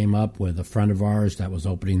thing came up with a friend of ours that was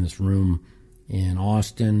opening this room in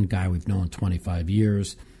Austin, guy we've known 25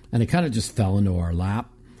 years, and it kind of just fell into our lap.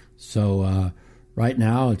 So right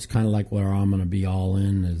now it's kind of like where I'm going to be all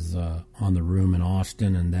in is on the room in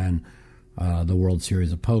Austin, and then the World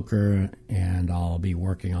Series of Poker, and I'll be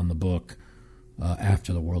working on the book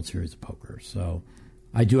after the World Series of Poker. So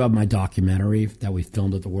I do have my documentary that we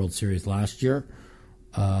filmed at the World Series last year.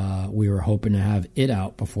 We were hoping to have it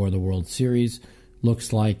out before the World Series.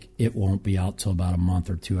 Looks like it won't be out till about a month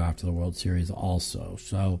or 2 after the World Series also.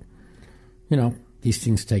 So, these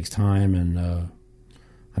things takes time, and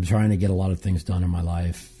I'm trying to get a lot of things done in my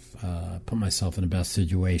life, put myself in the best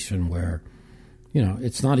situation where,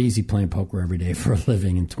 it's not easy playing poker every day for a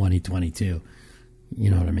living in 2022.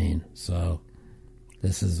 You know what I mean? So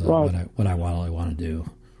this is what I want to do.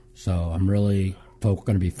 So I'm really going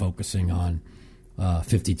to be focusing on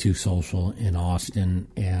 52 Social in Austin,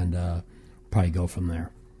 and probably go from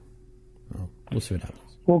there. So we'll see what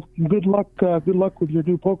happens. Well, good luck. Good luck with your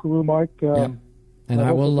new poker room, Mike. And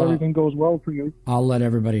I will. Everything goes well for you. I'll let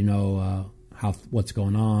everybody know what's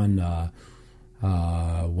going on.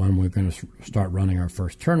 When we're going to start running our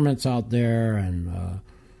first tournaments out there, and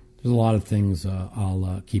there's a lot of things.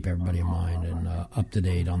 I'll keep everybody in mind and up to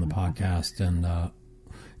date on the podcast and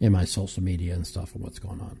in my social media and stuff of what's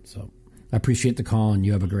going on. So I appreciate the call, and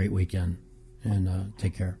you have a great weekend, and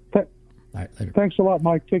take care. All right, later. Thanks a lot,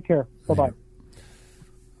 Mike. Take care. Bye-bye.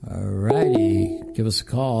 All righty. Give us a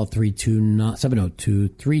call,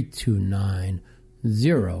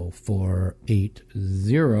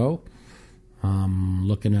 702-329-0480.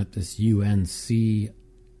 Looking at this UNC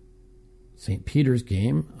St. Peter's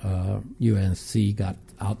game. UNC got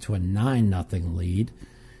out to a 9-0 lead.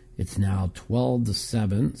 It's now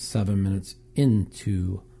 12-7, 7 minutes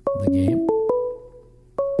into the game.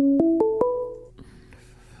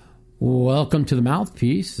 Welcome to the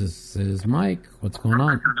Mouthpiece. This is Mike. What's going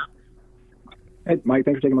on? Hey, Mike.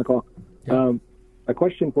 Thanks for taking my call. Yeah. A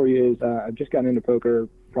question for you is I've just gotten into poker,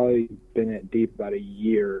 probably been at deep about a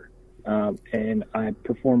year, and I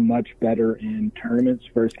perform much better in tournaments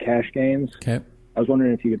versus cash games. Okay. I was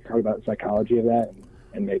wondering if you could talk about the psychology of that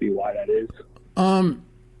and maybe why that is. I'm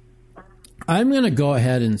going to go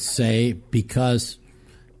ahead and say because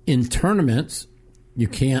in tournaments you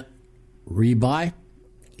can't rebuy.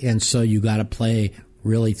 And so you got to play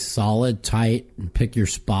really solid, tight, and pick your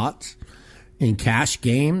spots. In cash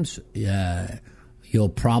games, you'll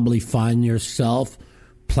probably find yourself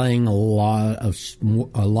playing a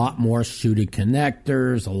lot more suited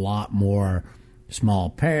connectors, a lot more small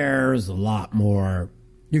pairs, a lot more.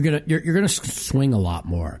 You're gonna swing a lot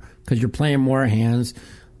more because you're playing more hands.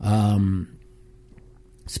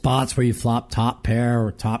 Spots where you flop top pair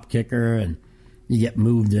or top kicker, and you get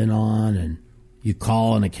moved in on, and you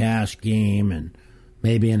call in a cash game, and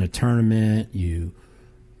maybe in a tournament you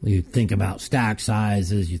think about stack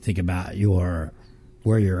sizes, you think about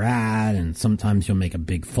where you're at, and sometimes you'll make a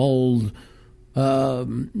big fold.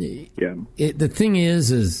 The thing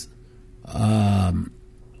is I'm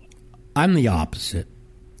the opposite.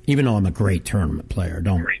 even though I'm a great tournament player.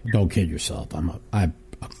 Don't kid yourself. I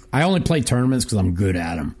only play tournaments because I'm good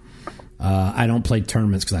at them. I don't play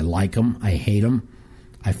tournaments because I like them. I hate them.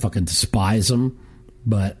 I fucking despise them.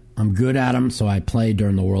 But I'm good at them, so I play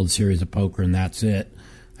during the World Series of Poker, and that's it.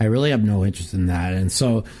 I really have no interest in that. And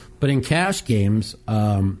so, but in cash games,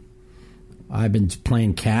 I've been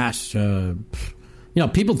playing cash.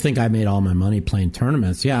 People think I made all my money playing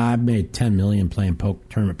tournaments. Yeah, I've made $10 million playing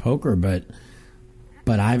tournament poker, but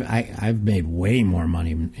I've made way more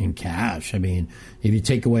money in cash. I mean, if you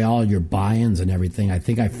take away all your buy-ins and everything, I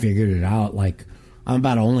think I figured it out. Like, I'm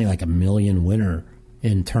about only like $1 million winner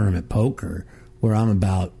in tournament poker, where I'm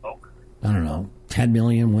about, I don't know, 10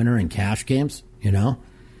 million winner in cash games,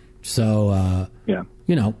 So,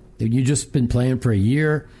 you've just been playing for a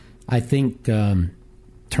year. I think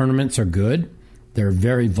tournaments are good. They're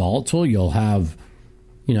very volatile. You'll have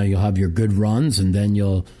your good runs, and then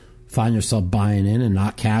you'll find yourself buying in and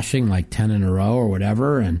not cashing like 10 in a row or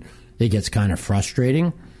whatever, and it gets kind of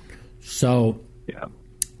frustrating. So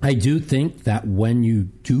I do think that when you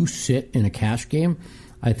do sit in a cash game,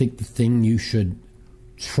 I think the thing you should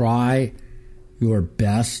try your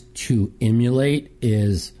best to emulate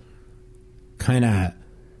is kind of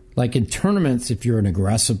like in tournaments. If you're an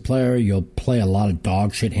aggressive player, you'll play a lot of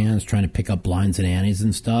dog shit hands trying to pick up blinds and antes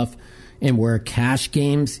and stuff. And where cash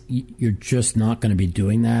games, you're just not going to be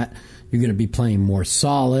doing that. You're going to be playing more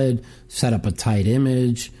solid, set up a tight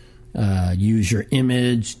image, use your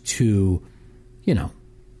image to,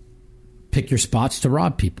 pick your spots to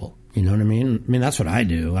rob people. You know what I mean? I mean, that's what I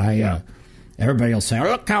do. Everybody will say, oh,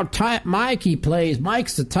 look how tight Mikey plays.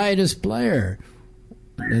 Mike's the tightest player.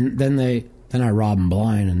 And then I rob them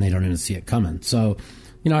blind, and they don't even see it coming. So,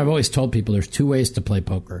 I've always told people there's two ways to play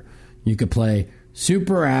poker. You could play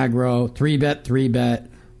super aggro, 3-bet,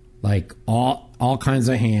 like all kinds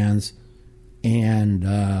of hands, and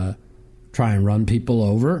try and run people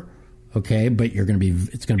over. Okay, but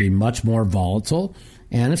it's going to be much more volatile,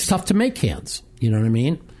 and it's tough to make hands. You know what I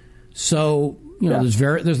mean? So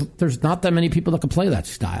there's not that many people that can play that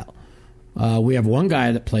style. We have one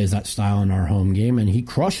guy that plays that style in our home game, and he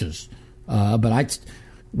crushes. But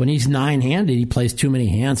when he's 9-handed, he plays too many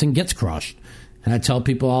hands and gets crushed. And I tell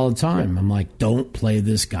people all the time, I'm like, don't play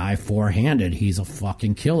this guy 4-handed. He's a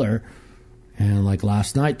fucking killer. And like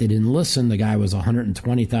last night, they didn't listen. The guy was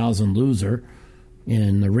 120,000 loser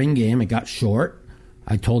in the ring game. It got short.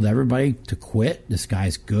 I told everybody to quit. This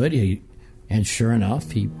guy's good. And sure enough,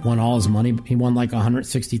 he won all his money. He won like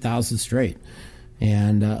 160,000 straight.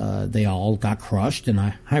 And they all got crushed. And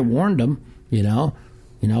I warned them,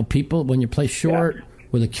 people, when you play short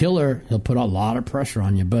with a killer, he'll put a lot of pressure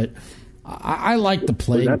on you. But I like to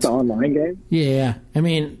play. Is that the online game? Yeah. I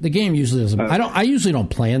mean, the game usually doesn't. I usually don't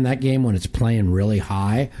play in that game when it's playing really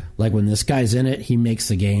high. Like when this guy's in it, he makes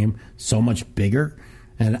the game so much bigger.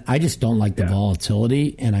 And I just don't like the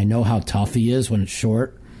volatility. And I know how tough he is when it's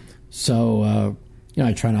short. So,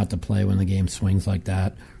 I try not to play when the game swings like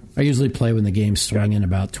that. I usually play when the game's swinging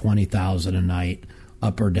about 20,000 a night,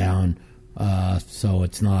 up or down. So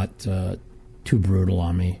it's not too brutal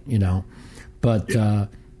on me, But, so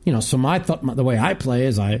the way I play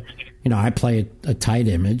is I play a tight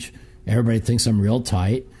image. Everybody thinks I'm real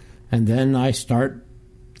tight. And then I start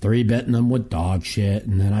 3-betting them with dog shit.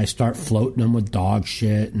 And then I start floating them with dog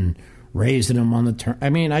shit and raising them on the turn. I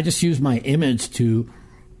mean, I just use my image to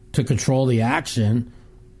control the action,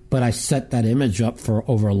 but I set that image up for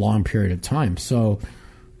over a long period of time. So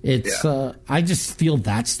it's I just feel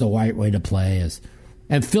that's the right way to play.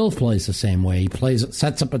 And Phil plays the same way. He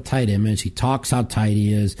sets up a tight image. He talks how tight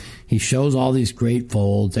he is. He shows all these great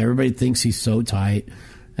folds. Everybody thinks he's so tight,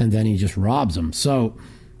 and then he just robs them. So,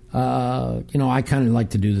 I kind of like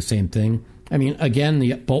to do the same thing. I mean,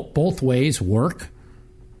 again, both ways work,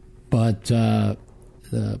 but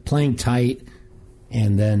playing tight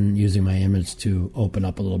and then using my image to open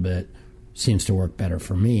up a little bit seems to work better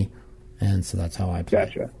for me, and so that's how I play.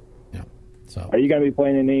 Gotcha. Yeah. So, are you going to be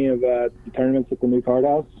playing any of the tournaments at the new card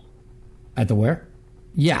house? At the where?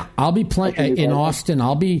 Yeah, I'll be playing in Austin.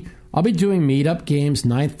 I'll be doing meetup games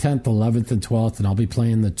 9th, 10th, 11th, and 12th, and I'll be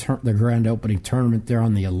playing the grand opening tournament there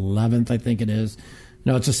on the 11th, I think it is.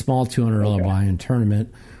 No, it's a small $200 buy-in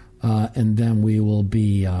tournament, and then we will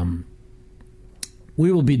be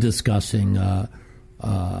discussing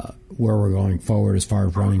where we're going forward as far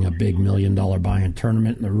as running a big $1 million buy-in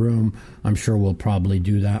tournament in the room. I'm sure we'll probably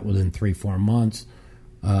do that within 3-4 months,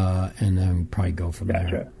 and then probably go from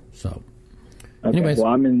there. So, anyways, well,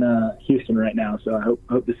 I'm in Houston right now, so I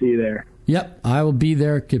hope to see you there. Yep, I will be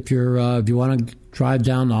there. If you want to drive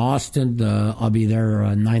down to Austin, I'll be there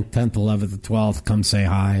 9th, 10th, 11th, and 12th. Come say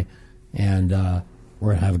hi, and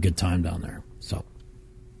gonna have a good time down there. So,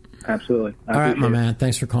 Absolutely. All right, my man.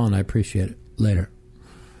 Thanks for calling. I appreciate it. Later.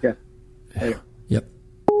 Yeah. Later. Yep.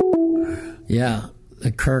 Yeah,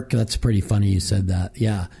 Kirk. That's pretty funny. You said that.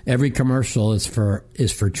 Yeah, every commercial is for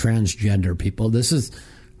transgender people. This is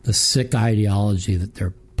the sick ideology that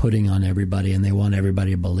they're putting on everybody, and they want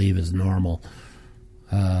everybody to believe is normal.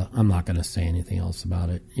 I'm not going to say anything else about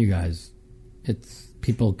it. You guys,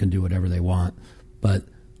 people can do whatever they want, but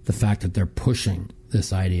the fact that they're pushing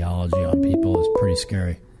this ideology on people is pretty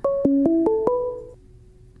scary.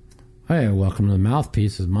 Hey, welcome to the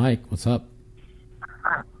Mouthpiece. This is Mike. What's up?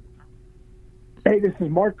 Hey, this is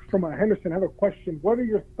Mark from Henderson. I have a question. What are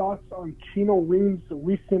your thoughts on Chino Reams'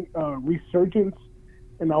 recent resurgence?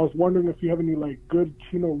 And I was wondering if you have any good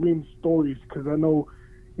Chino Reams stories, because I know,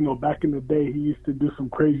 back in the day he used to do some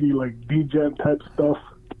crazy D-Jam type stuff.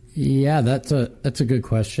 Yeah, that's a good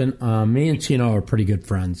question. Me and Chino are pretty good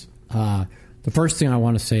friends. The first thing I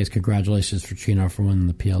want to say is congratulations for Chino for winning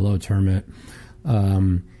the PLO tournament.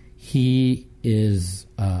 He is,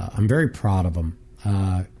 I'm very proud of him.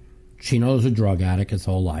 Chino is a drug addict his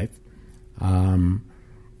whole life.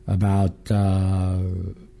 About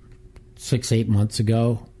 6-8 months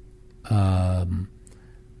ago, a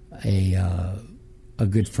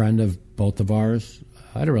good friend of both of ours,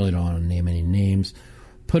 I really don't want to name any names,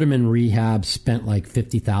 put him in rehab, spent like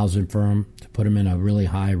 $50,000 for him to put him in a really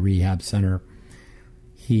high rehab center.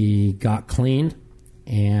 He got cleaned,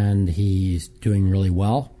 and he's doing really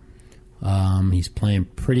well. He's playing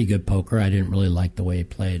pretty good poker. I didn't really like the way he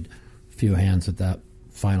played a few hands at that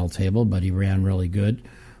final table, but he ran really good,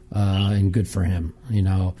 and good for him.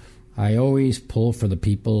 I always pull for the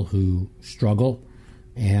people who struggle,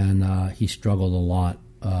 and he struggled a lot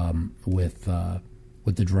with the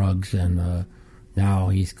drugs, and now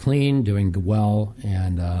he's clean, doing well,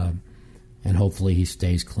 and hopefully he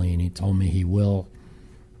stays clean. He told me he will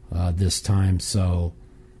this time, so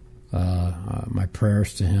my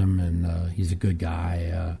prayers to him, and he's a good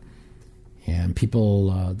guy. And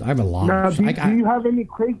people, I have a lot. Now, do you have any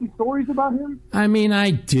crazy stories about him? I mean, I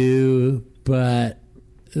do, but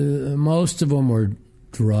most of them were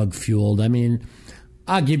drug fueled. I mean,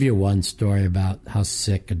 I'll give you one story about how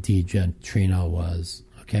sick a DJ Chino was.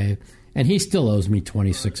 Okay, and he still owes me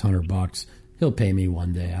 $2,600. He'll pay me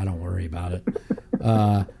one day. I don't worry about it.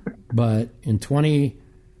 But in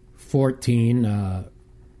 2014,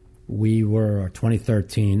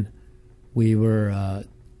 2013, we were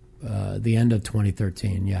the end of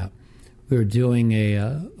 2013. Yeah, we were doing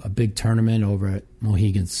a big tournament over at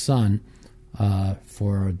Mohegan Sun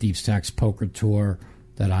for a Deep Stacks Poker Tour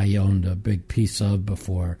that I owned a big piece of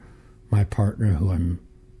before my partner, who I'm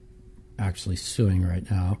actually suing right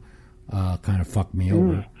now, kind of fucked me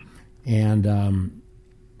over.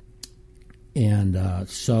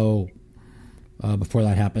 So before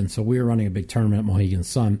that happened, so we were running a big tournament at Mohegan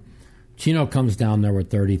Sun. Chino comes down there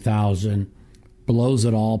with $30,000, blows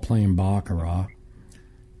it all playing baccarat,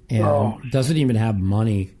 and doesn't even have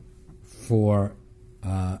money for.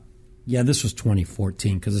 This was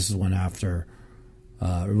 2014, because this is when after,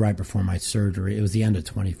 right before my surgery. It was the end of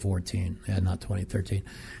 2014, not 2013,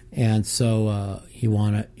 and so he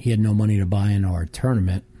had no money to buy into our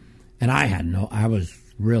tournament, and I was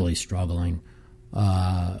really struggling.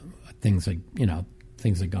 Things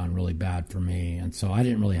had gone really bad for me, and so I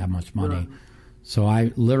didn't really have much money. Right. So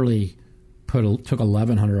I literally took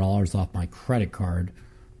 $1,100 off my credit card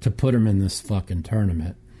to put him in this fucking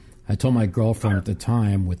tournament. I told my girlfriend at the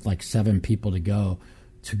time, with like 7 people to go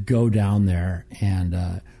down there,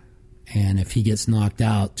 and if he gets knocked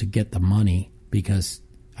out, to get the money, because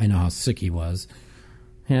I know how sick he was.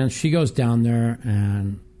 And she goes down there,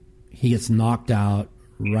 and he gets knocked out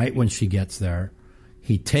right when she gets there.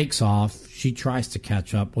 He takes off. She tries to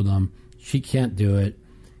catch up with him. She can't do it.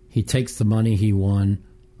 He takes the money he won,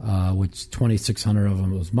 which $2,600 of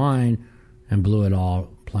them was mine, and blew it all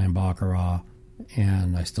playing baccarat.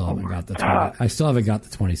 And I still haven't got the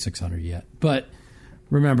 $2,600 yet. But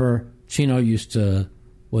remember, Chino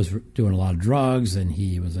was doing a lot of drugs, and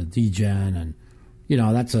he was a degen, and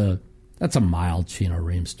that's a mild Chino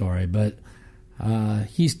Reams story, but.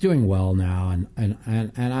 He's doing well now, and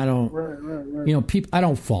I don't, right. I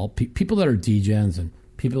don't fault people that are degens and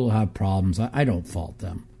people who have problems. I don't fault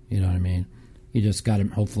them. You know what I mean? You just got to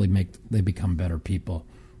hopefully they become better people.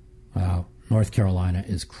 North Carolina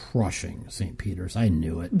is crushing St. Peter's. I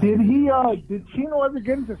knew it. Did Chino ever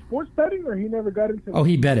get into sports betting, or he never got into? Oh,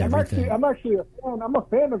 he bet everything. I'm actually a fan. I'm a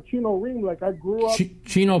fan of Chino Reams. Like, I grew up.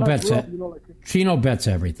 Chino bets it. Chino bets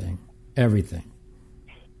everything. Everything.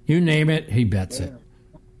 You name it, he bets it.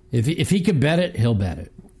 If he can bet it, he'll bet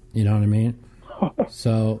it. You know what I mean?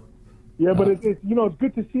 So, Yeah, but it's it's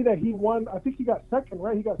good to see that he won. I think he got second,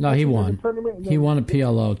 right? He won. In the tournament, and he won a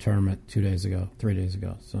PLO tournament 3 days ago. So 3 days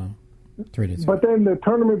ago. But then the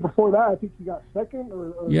tournament before that, I think he got second.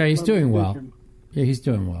 Yeah, he's doing well. Yeah, he's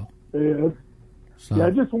doing well. Yeah. So, yeah,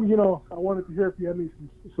 I just I wanted to hear if you had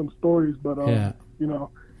some stories, but yeah.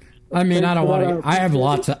 I mean, I don't want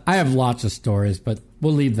to. I have lots of stories, but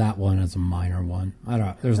we'll leave that one as a minor one.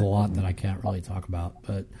 There's a lot that I can't really talk about,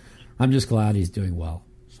 but I'm just glad he's doing well.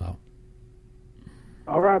 So.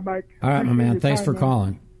 All right, Mike. All right, my man. Thanks for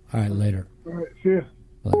calling. All right, later. All right, see ya.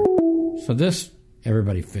 Later. So this,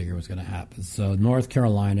 everybody figured was going to happen. So North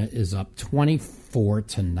Carolina is up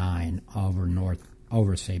 24-9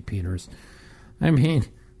 over St. Peter's. I mean,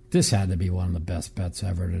 this had to be one of the best bets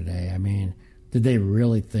ever today. I mean, did they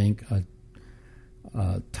really think a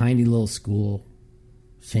tiny little school,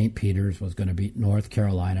 St. Peter's, was going to beat North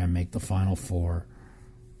Carolina and make the Final Four?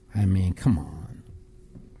 I mean, come on.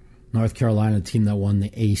 North Carolina, the team that won the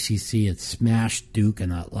ACC, had smashed Duke in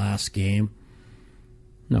that last game.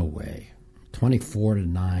 No way.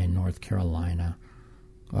 24-9, North Carolina.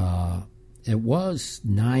 It was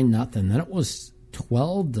 9-0. Then it was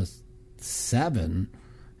 12-7,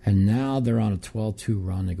 and now they're on a 12-2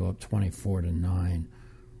 run. They go up 24-9.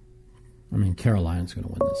 I mean, Carolina's going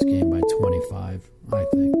to win this game by 25, I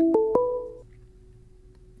think.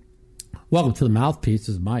 Welcome to the Mouthpiece.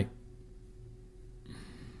 This is Mike.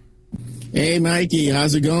 Hey, Mikey,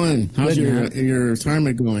 how's it going? How's Good, your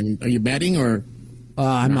tournament going? Are you betting or?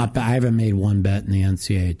 I'm not. I haven't made one bet in the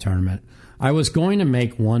NCAA tournament. I was going to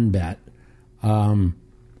make one bet, and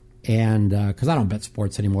because I don't bet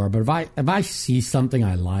sports anymore. But if I see something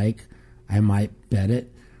I like, I might bet it.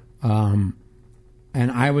 And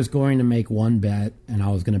I was going to make one bet, and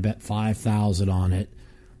I was going to bet 5,000 on it.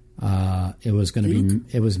 It was going to be.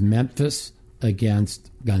 It was Memphis against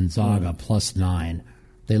Gonzaga +9.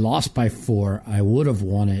 They lost by 4. I would have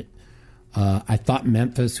won it. I thought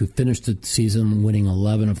Memphis, who finished the season winning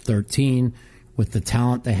 11 of 13, with the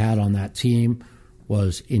talent they had on that team,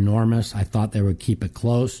 was enormous. I thought they would keep it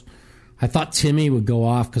close. I thought Timmy would go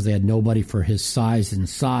off because they had nobody for his size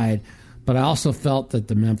inside, but I also felt that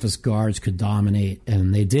the Memphis guards could dominate,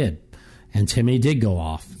 and they did. And Timmy did go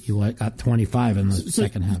off. He got 25 in the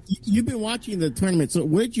second half. You've been watching the tournament, so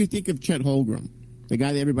what did you think of Chet Holmgren? The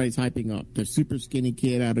guy that everybody's hyping up, the super skinny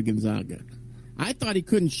kid out of Gonzaga. I thought he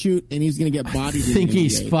couldn't shoot, and he's going to get bodied. I think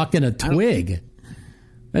he's fucking a twig.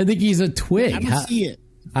 I think he's a twig. I don't see it.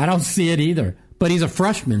 I don't see it either. But he's a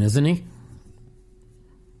freshman, isn't he?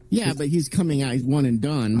 Yeah, but he's coming out. He's one and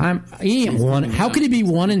done. He ain't one. How could he be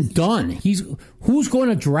one and done? Who's going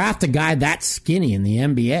to draft a guy that skinny in the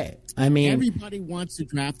NBA? I mean, everybody wants to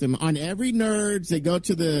draft him. On every nerds, they go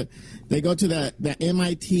to the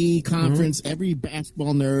MIT conference. Mm-hmm. Every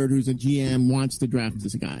basketball nerd who's a GM wants to draft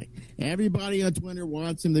this guy. Everybody on Twitter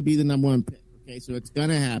wants him to be the number one pick. Okay, so it's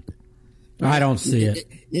gonna happen. I don't see it.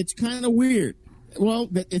 It's kind of weird. Well,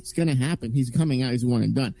 it's gonna happen. He's coming out. He's one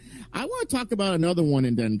and done. I want to talk about another one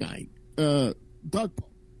and done guy, Doug Polk.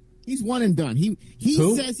 He's one and done. He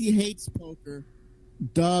says he hates poker.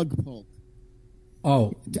 Doug Polk.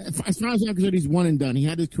 Oh, as far as I'm concerned, he's one and done. He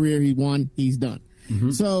had his career. He won. He's done.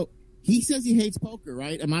 Mm-hmm. So he says he hates poker,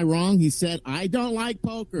 right? Am I wrong? He said, I don't like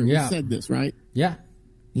poker. Yeah. He said this, right? Yeah.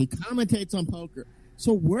 He commentates on poker.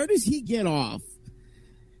 So where does he get off?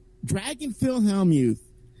 Dragging Phil Hellmuth,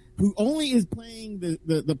 who only is playing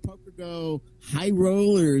the Poker Go high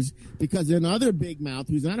rollers because another big mouth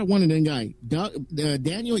who's not a one and done guy.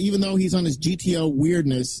 Daniel, even though he's on his GTO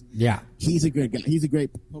weirdness, yeah, he's a good guy. He's a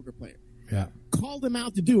great poker player. Yeah. Called him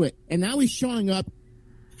out to do it, and now he's showing up.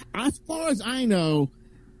 As far as I know,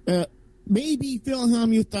 maybe Phil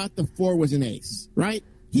Hellmuth thought the 4 was an ace, right?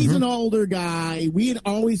 He's an older guy. We'd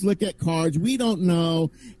always look at cards. We don't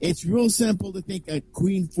know. It's real simple to think a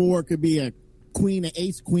queen 4 could be a queen, an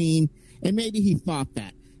ace queen, and maybe he thought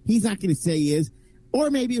that. He's not going to say he is. Or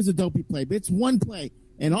maybe it was a dopey play, but it's one play.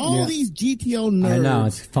 And all these GTO nerds. I know,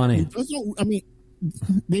 it's funny.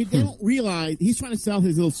 They don't realize he's trying to sell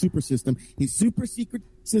his little super system, his super secret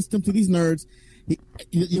system to these nerds.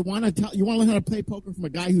 You want to learn how to play poker from a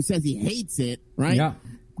guy who says he hates it, right? Yeah.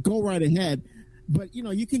 Go right ahead. But,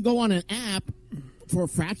 you can go on an app for a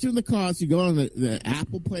fraction of the cost. You go on the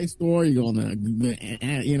Apple Play Store. You go on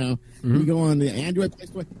you go on the Android Play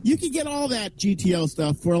Store. You can get all that GTO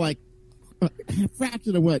stuff for like a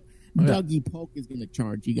fraction of what Dougie Polk is going to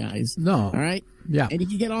charge you guys. No. All right? Yeah. And you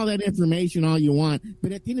can get all that information all you want.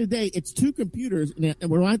 But at the end of the day, it's two computers, and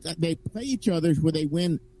they play each other where they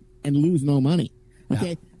win and lose no money. Okay?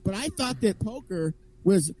 Yeah. But I thought that poker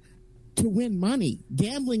was to win money.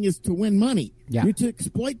 Gambling is to win money. Yeah. You're to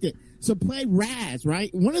exploit it. So play Raz,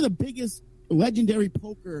 right? One of the biggest legendary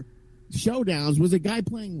poker showdowns was a guy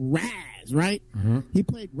playing Raz, right? He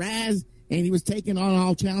played Raz, and he was taking on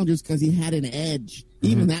all challengers because he had an edge.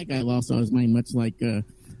 Even that guy lost on his mind, much like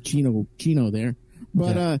Chino there.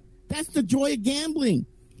 But that's the joy of gambling.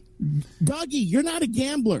 Dougie, you're not a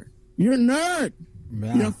gambler. You're a nerd.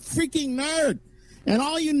 Yeah. You're a freaking nerd. And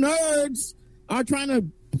all you nerds are trying to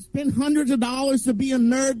spend hundreds of dollars to be a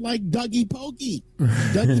nerd like Dougie Pokey.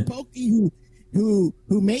 Dougie Pokey, who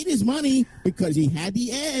made his money because he had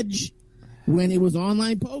the edge when it was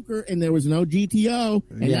online poker and there was no GTO.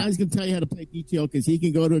 And now he's going to tell you how to play GTO because he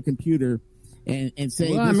can go to a computer and say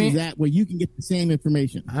is that, where you can get the same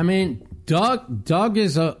information. I mean, Doug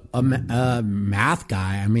is a math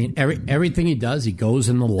guy. I mean, everything he does, he goes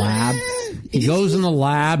in the lab. He goes in the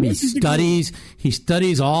lab. He studies. He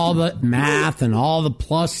studies all the math and all the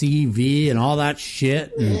plus EV and all that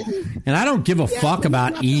shit. And I don't give a fuck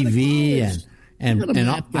about EV and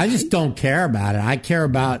I just don't care about it. I care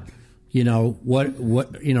about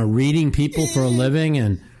what reading people for a living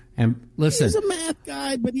and listen. He's a math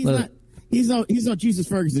guy, but he's not. He's no Jesus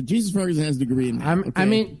Ferguson. Jesus Ferguson has a degree in math. Okay? I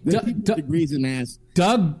mean, degrees in math.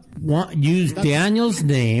 Doug used Daniel's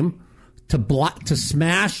name to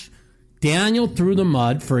smash Daniel through the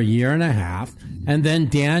mud for a year and a half, and then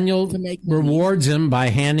Daniel rewards him by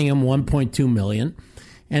handing him $1.2 million,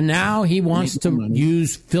 and now he wants to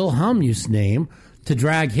use Phil Hellmuth's name to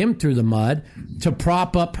drag him through the mud to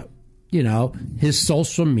prop up, his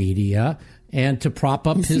social media. And to prop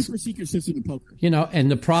up his super secret system in poker, and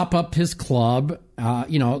to prop up his club,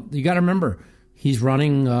 you got to remember he's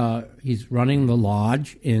running the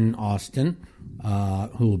lodge in Austin,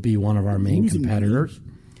 who will be one of our main competitors.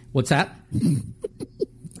 What's that?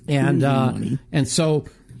 And so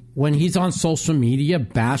when he's on social media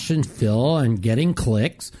bashing Phil and getting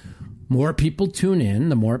clicks, more people tune in.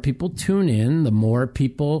 The more people tune in, the more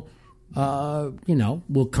people,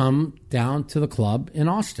 will come down to the club in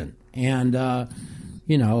Austin. And, I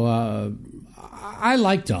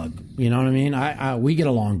like Doug. You know what I mean? We get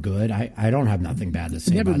along good. I don't have nothing bad to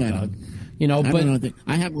say about Doug.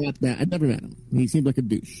 I have a lot bad. I've never met him. He seems like a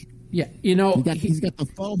douche. Yeah, he's got the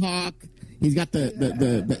faux hawk. He's got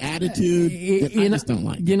the attitude that I just don't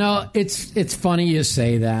like. It's funny you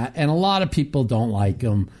say that, and a lot of people don't like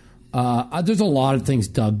him. There's a lot of things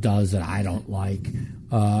Doug does that I don't like,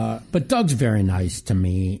 but Doug's very nice to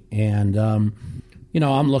me, and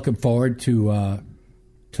I'm looking forward to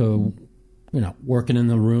working in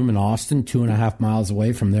the room in Austin, 2.5 miles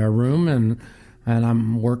away from their room, and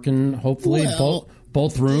I'm working. Hopefully,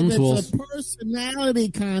 both rooms will. It's a personality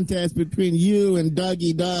contest between you and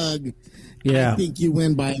Dougie Doug. Yeah, I think you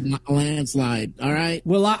win by a landslide. All right.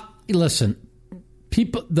 Well, listen.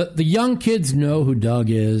 People, the young kids know who Doug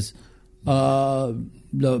is. The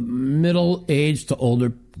middle-aged to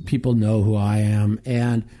older people know who I am,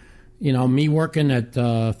 and. Me working at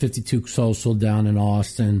 52 Social down in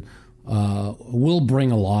Austin will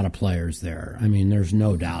bring a lot of players there. I mean, there's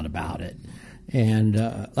no doubt about it. And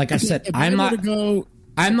like I said, I'm not going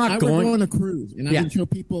on a cruise, and I can show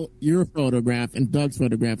people your photograph and Doug's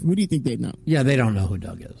photograph. Who do you think they'd know? Yeah, they don't know who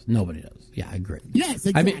Doug is. Nobody does. Yeah, I agree. Yes,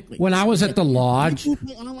 exactly. I mean, when I was at the lodge, people who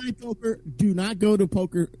play online poker do not go to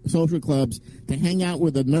poker social clubs to hang out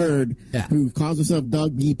with a nerd who calls himself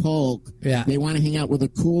Doug B. Polk. Yeah, they want to hang out with a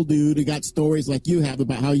cool dude who got stories like you have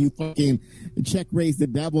about how you fucking check raised the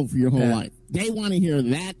devil for your whole life. They want to hear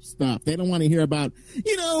that stuff. They don't want to hear about,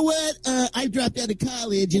 I dropped out of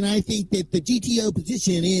college and I think that the GTO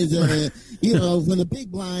position is, from the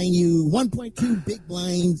big blind, 1.2 big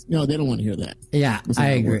blinds. No, they don't want to hear that. Yeah, I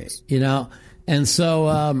agree. And so,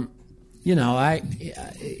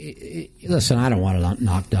 listen, I don't want to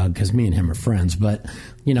knock Doug because me and him are friends, but,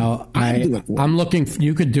 I'm looking,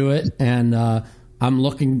 you could do it. And I'm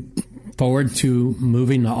looking forward to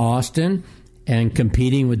moving to Austin and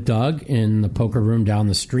competing with Doug in the poker room down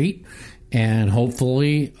the street, and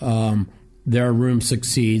hopefully their room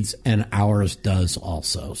succeeds and ours does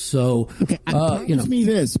also. So, promise me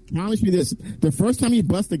this. The first time you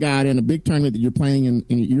bust a guy in a big tournament that you're playing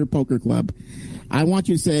in your poker club, I want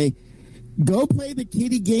you to say, go play the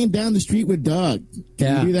kiddie game down the street with Doug.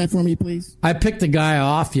 Can you do that for me, please? I picked a guy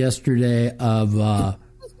off yesterday of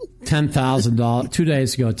 $10,000, 2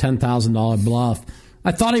 days ago, $10,000 bluff.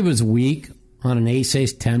 I thought he was weak on an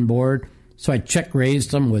ace 10 board, so I check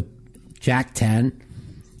raised him with Jack 10,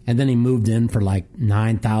 and then he moved in for like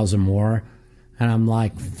 9,000 more, and I'm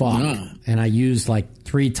like, fuck. And I used like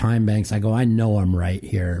 3 time banks. I go, I know I'm right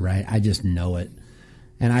here, right? I just know it.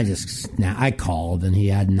 And I called, and he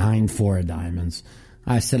had 9-4 of diamonds.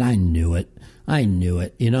 I said, I knew it.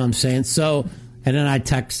 You know what I'm saying? So, And then I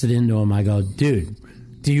texted into him. I go, dude,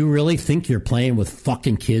 do you really think you're playing with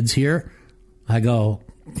fucking kids here? I go,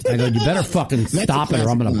 you better fucking stop it or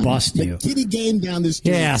I'm going to bust you. Kitty game down the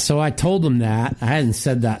street. Yeah, so I told him that. I hadn't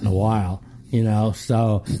said that in a while,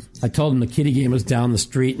 so I told him the kiddie game was down the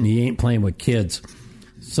street and he ain't playing with kids.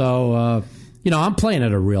 So, I'm playing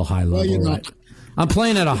at a real high level, right? I'm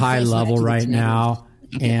playing at a high level right now.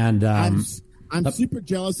 And I'm super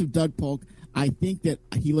jealous of Doug Polk. I think that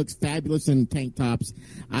he looks fabulous in tank tops.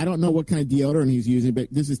 I don't know what kind of deodorant he's using, but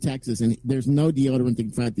this is Texas, and there's no deodorant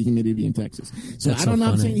to fight the humidity in Texas. So I don't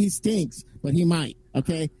know. I'm saying he stinks, but he might.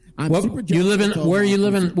 Okay, I'm super jealous. Where are you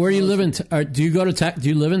living? Where are you living? Do you go to? Do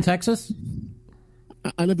you live in Texas?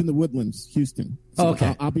 I live in the Woodlands, Houston. So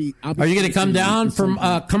okay, I'll be. Are you going to come down from?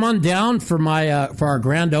 Come on down for for our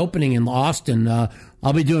grand opening in Austin.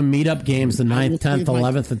 I'll be doing meetup games the 9th, 10th,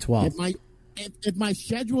 11th, and 12th. If my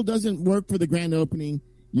schedule doesn't work for the grand opening,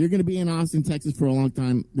 you're going to be in Austin, Texas for a long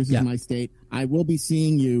time. This is my state. I will be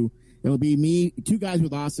seeing you. It'll be me, two guys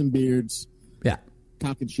with awesome beards. Yeah.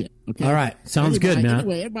 Talking shit. Okay. All right. Sounds good, man.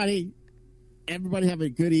 Anyway, everybody have a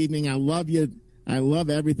good evening. I love you. I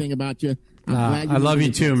love everything about you. I love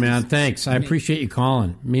you too, man. Thanks. I appreciate you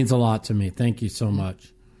calling. It means a lot to me. Thank you so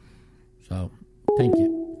much. So, thank you.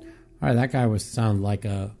 All right. That guy sounded like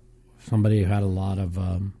somebody who had a lot of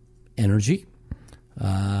energy.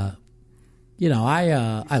 I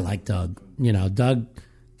like Doug.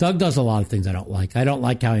 Doug does a lot of things I don't like. I don't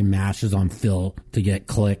like how he mashes on Phil to get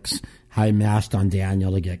clicks, how he mashed on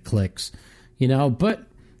Daniel to get clicks, but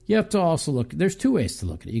you have to also look, there's two ways to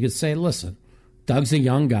look at it. You could say, listen, Doug's a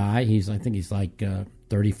young guy. I think he's like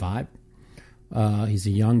 35. He's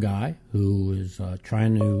a young guy who is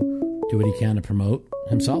trying to do what he can to promote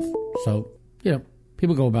himself. So,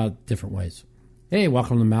 people go about it different ways. Hey,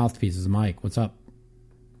 welcome to Mouthpieces, Mike. What's up?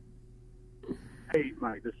 Hey,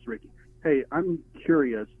 Mike, this is Ricky. Hey, I'm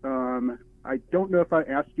curious. I don't know if I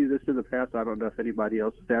asked you this in the past. I don't know if anybody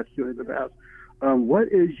else has asked you in the past. What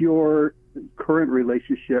is your current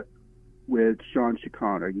relationship with Sean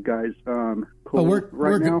Chacon? Are you guys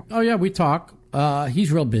cool now? Oh, yeah, we talk.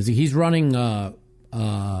 He's real busy. He's running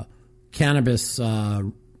cannabis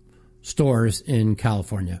stores in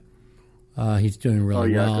California. He's doing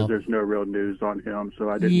really well. Because there's no real news on him, so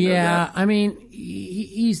I didn't know that. Yeah, I mean,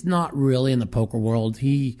 he's not really in the poker world.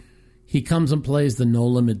 He comes and plays the No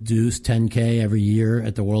Limit Deuce 10K every year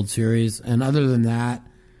at the World Series, and other than that,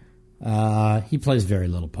 he plays very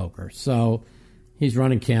little poker. So he's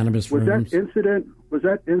running cannabis rooms. Was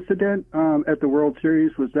that incident at the World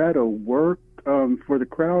Series? Was that a work for the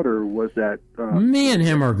crowd, or was that? Me and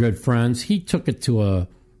him are good friends. He took it to a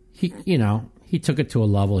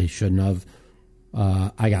level he shouldn't have.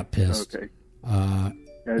 I got pissed. Okay.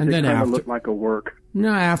 And then after, looked like a work.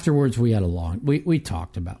 No, afterwards we had we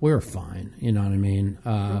talked about. We were fine. You know what I mean?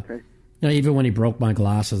 Okay. Even when he broke my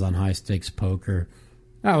glasses on high stakes poker,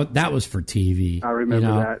 that was for TV. I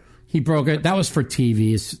remember that. He broke it. That was for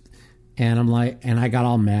TV. And I'm like, and I got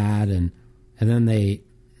all mad, and then they,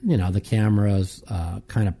 the cameras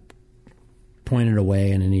kind of pointed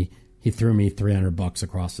away, and then he threw me $300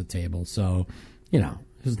 across the table. So, it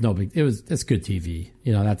was no big. It's good TV.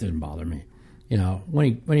 That didn't bother me.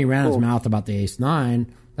 When he ran his mouth about the ace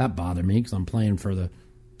nine, that bothered me because I'm playing for the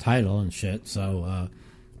title and shit. So,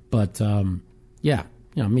 yeah,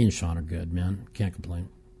 me and Sean are good, man. Can't complain.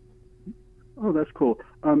 Oh, that's cool.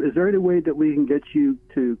 Is there any way that we can get you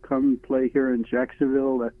to come play here in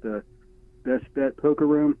Jacksonville at the Best Bet Poker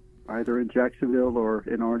Room, either in Jacksonville or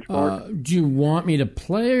in Orange Park? Do you want me to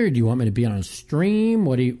play, or do you want me to be on a stream?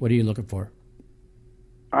 What are you looking for?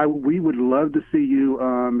 We would love to see you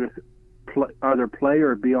either play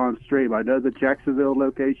or be on stream. I know the Jacksonville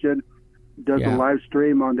location does a live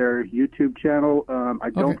stream on their YouTube channel.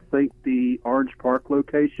 I don't think the Orange Park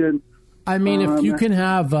location. I mean, if you can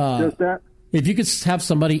have does that. If you could have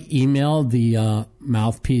somebody email the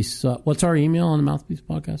Mouthpiece, what's our email on the Mouthpiece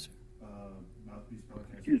podcast? Mouthpiece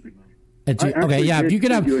podcast. Excuse me. Okay, yeah. If you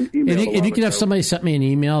could have somebody send me an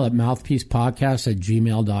email at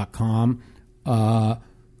mouthpiecepodcast@gmail.com,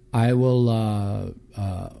 I will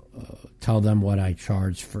tell them what I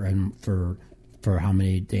charge for how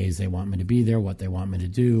many days they want me to be there, what they want me to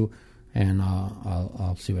do, and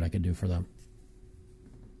I'll see what I can do for them.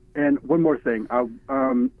 And one more thing, I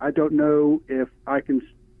don't know if I can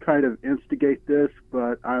kind of instigate this,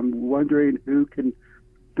 but I'm wondering who can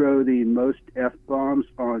throw the most F-bombs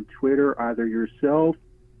on Twitter, either yourself,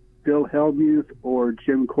 Phil Hellmuth, or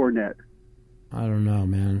Jim Cornette. I don't know,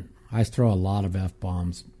 man. I throw a lot of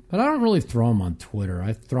F-bombs, but I don't really throw them on Twitter.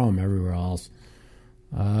 I throw them everywhere else.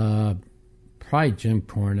 Probably Jim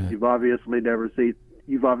Cornette. You've obviously never seen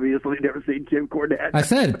you've obviously never seen Jim Cornette. I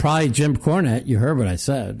said probably Jim Cornette. You heard what I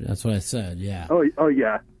said. That's what I said. Yeah. Oh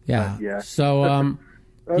yeah. Yeah. Yeah. So,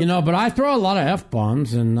 but I throw a lot of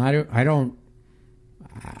F-bombs, and I don't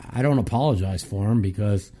apologize for them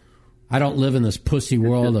because I don't live in this pussy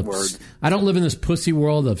world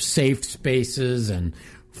of safe spaces and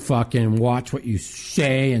fucking watch what you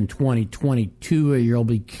say in 2022 or you'll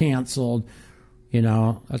be canceled.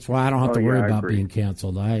 That's why I don't have to worry about being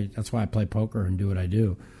canceled. That's why I play poker and do what I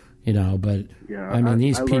do. But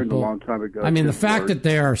these people. Learned a long time ago. The fact that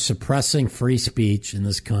they are suppressing free speech in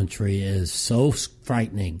this country is so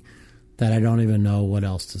frightening that I don't even know what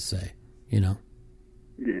else to say. Yeah.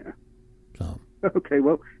 So. Okay.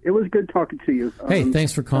 Well, it was good talking to you. Hey,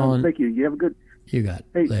 thanks for calling. Thank you. You have a good. You got it.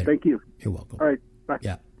 Hey, Later. Thank you. You're welcome. All right. Bye.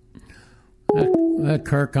 Yeah.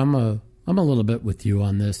 Kirk, I'm a little bit with you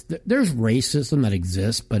on this. There's racism that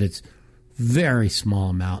exists, but it's very small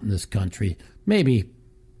amount in this country. Maybe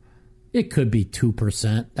it could be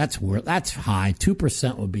 2%. That's high.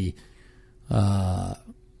 2% would be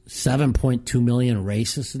 7.2 million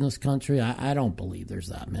racists in this country. I don't believe there's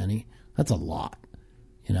that many. That's a lot.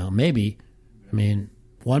 Maybe.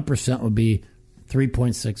 1% would be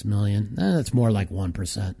 3.6 million. That's more like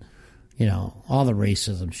 1%. All the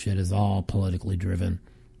racism shit is all politically driven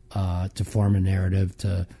to form a narrative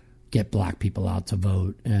to get black people out to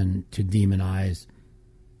vote and to demonize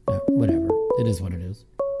whatever. It is what it is.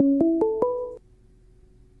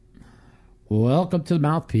 Welcome to the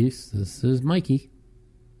Mouthpiece. This is Mikey.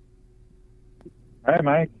 Hi,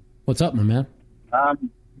 Mike. What's up, my man?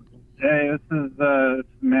 Hey, this is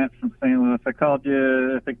Matt from St. Louis. I called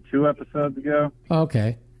you, I think, 2 episodes ago.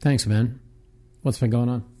 Okay. Thanks, man. What's been going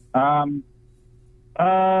on?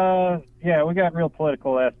 Yeah, we got real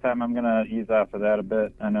political last time. I'm going to ease off of that a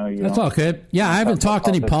bit. I know you. That's all good. Yeah, I haven't talked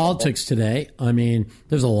any politics today.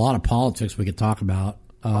 There's a lot of politics we could talk about.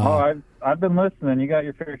 I've been listening. You got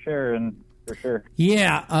your fair share, and for sure.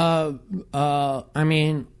 Yeah.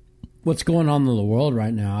 What's going on in the world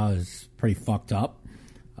right now is pretty fucked up.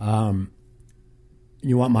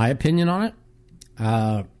 You want my opinion on it?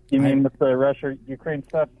 You mean with the Russia-Ukraine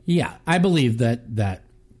stuff? Yeah, I believe that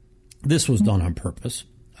this was done on purpose,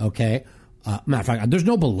 okay? Matter of fact, there's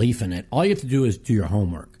no belief in it. All you have to do is do your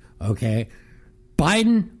homework, okay?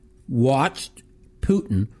 Biden watched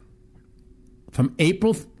Putin from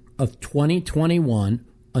April of 2021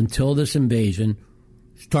 until this invasion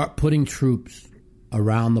start putting troops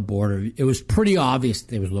around the border. It was pretty obvious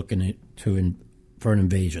they was looking for an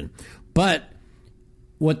invasion. But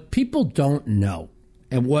what people don't know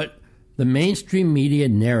and what the mainstream media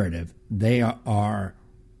narrative they are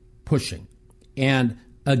pushing. And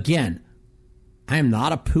again, I am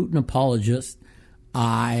not a Putin apologist.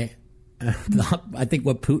 I think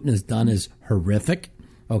what Putin has done is horrific,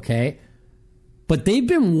 okay? But they've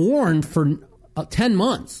been warned for 10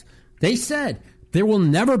 months. They said there will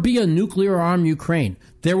never be a nuclear-armed Ukraine.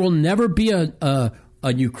 There will never be a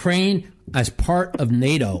Ukraine as part of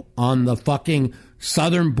NATO on the fucking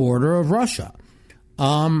southern border of Russia.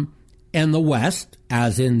 And the West,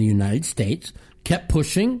 as in the United States, kept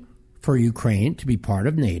pushing for Ukraine to be part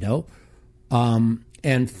of NATO. And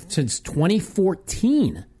since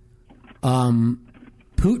 2014,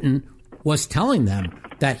 Putin was telling them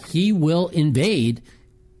that he will invade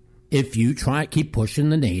if you keep pushing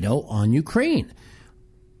the NATO on Ukraine.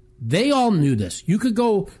 They all knew this.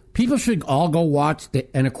 People should all go watch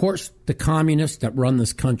and of course the communists that run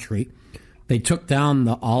this country, they took down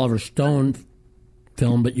the Oliver Stone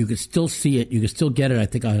film, but you could still see it. You could still get it. I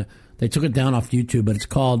think they took it down off YouTube, but it's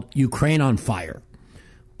called Ukraine on Fire.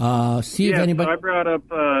 If anybody. So I brought up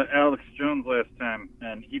Alex Jones last time,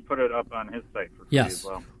 and he put it up on his site for free as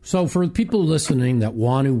well. So for people listening that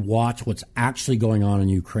want to watch what's actually going on in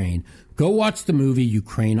Ukraine, go watch the movie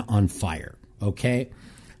Ukraine on Fire. Okay,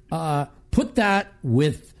 put that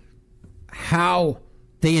with how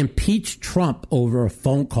they impeached Trump over a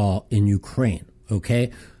phone call in Ukraine. Okay,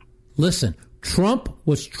 listen. Trump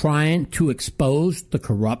was trying to expose the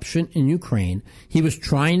corruption in Ukraine. He was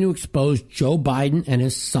trying to expose Joe Biden and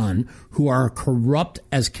his son, who are corrupt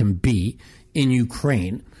as can be, in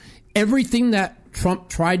Ukraine. Everything that Trump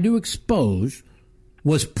tried to expose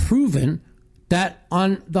was proven that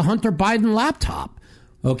on the Hunter Biden laptop.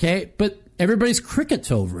 Okay? But everybody's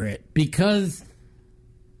crickets over it because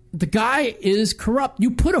the guy is corrupt.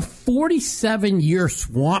 You put a 47-year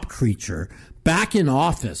swamp creature back in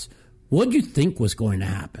office. What do you think was going to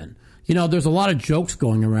happen? There's a lot of jokes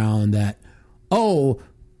going around that, and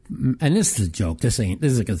this is a joke. This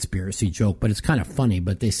is a conspiracy joke, but it's kind of funny.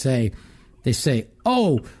 But they say,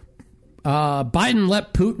 Biden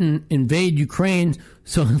let Putin invade Ukraine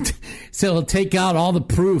so he'll take out all the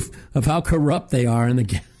proof of how corrupt they are in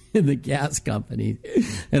the gas companies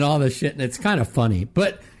and all this shit. And it's kind of funny.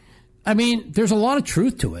 But, I mean, there's a lot of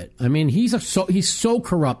truth to it. I mean, he's so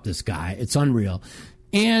corrupt, this guy. It's unreal.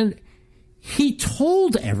 And he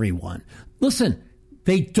told everyone, listen,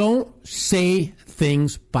 they don't say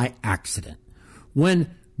things by accident.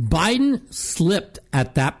 When Biden slipped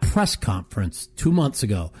at that press conference 2 months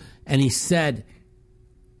ago, and he said,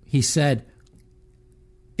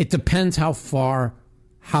 it depends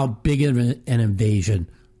how big of an invasion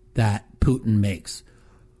that Putin makes.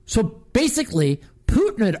 So basically,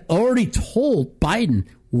 Putin had already told Biden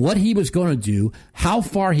what he was going to do, how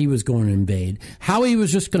far he was going to invade, how he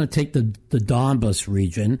was just going to take the Donbas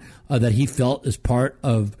region that he felt is part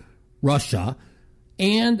of Russia.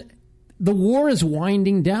 And the war is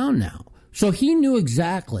winding down now. So he knew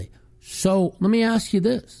exactly. So let me ask you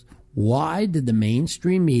this. Why did the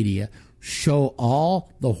mainstream media show all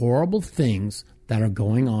the horrible things that are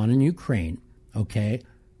going on in Ukraine, okay,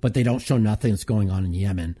 but they don't show nothing that's going on in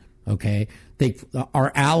Yemen, okay?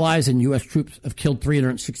 Our allies and U.S. troops have killed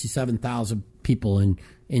 367,000 people in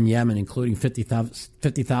Yemen, including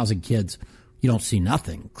 50,000 kids. You don't see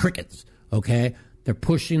nothing. Crickets, okay? They're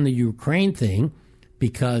pushing the Ukraine thing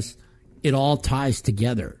because it all ties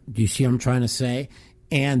together. Do you see what I'm trying to say?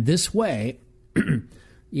 And this way,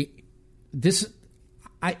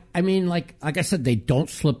 I mean, like I said, they don't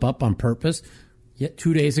slip up on purpose. Yet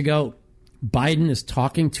 2 days ago, Biden is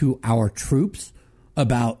talking to our troops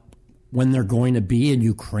about when they're going to be in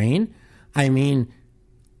Ukraine. I mean,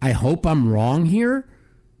 I hope I'm wrong here,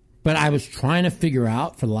 but I was trying to figure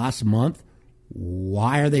out for the last month,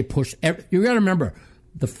 why are they pushing? You got to remember,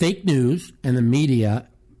 the fake news and the media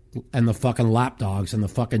and the fucking lapdogs and the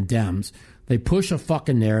fucking Dems, they push a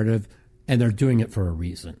fucking narrative and they're doing it for a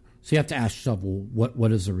reason. So you have to ask yourself, well,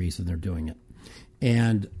 what is the reason they're doing it?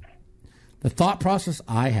 And the thought process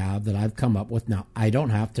I have that I've come up with, now I don't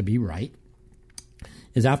have to be right,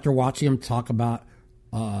 is after watching him talk about,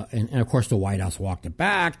 and of course the White House walked it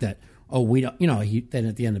back, that, we don't, then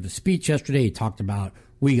at the end of his speech yesterday, he talked about,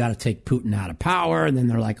 we got to take Putin out of power. And then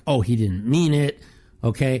they're like, he didn't mean it.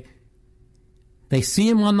 Okay. They see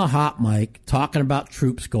him on the hot mic talking about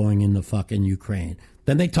troops going into fucking Ukraine.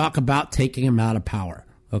 Then they talk about taking him out of power.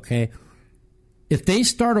 Okay. If they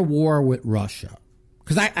start a war with Russia,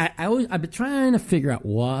 because I've been trying to figure out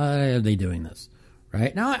why are they doing this,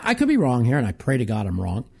 right? Now, I could be wrong here, and I pray to God I'm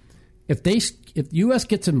wrong. If the U.S.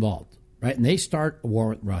 gets involved, right, and they start a war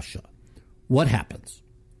with Russia, what happens?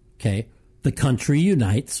 Okay. The country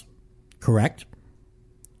unites, correct?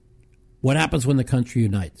 What happens when the country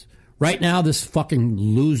unites? Right now, this fucking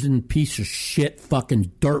losing piece of shit,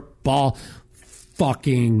 fucking dirtball,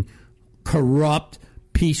 fucking corrupt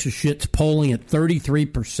piece of shit's polling at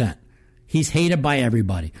 33%. He's hated by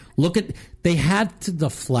everybody. They had to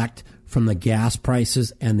deflect from the gas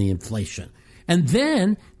prices and the inflation. And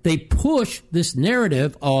then they push this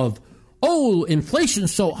narrative of,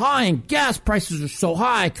 inflation's so high and gas prices are so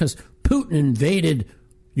high because Putin invaded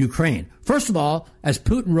Ukraine. First of all, as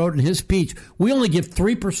Putin wrote in his speech, we only give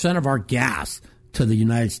 3% of our gas to the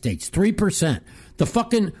United States. 3%. The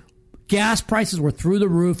fucking gas prices were through the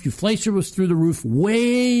roof. Inflation was through the roof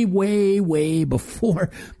way, way, way before.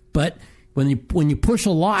 But when you push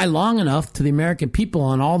a lie long enough to the American people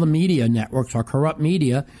on all the media networks, our corrupt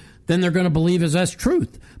media, then they're going to believe it as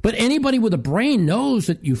truth. But anybody with a brain knows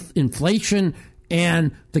that inflation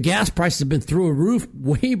and the gas prices have been through a roof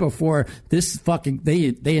way before this fucking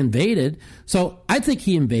they invaded. So I think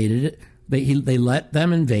he invaded it. They let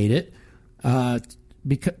them invade it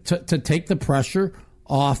to take the pressure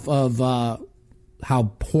off of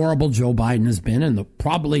how horrible Joe Biden has been, and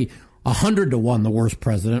probably 100-1 the worst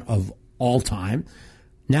president of all time.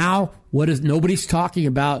 Now, nobody's talking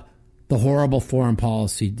about the horrible foreign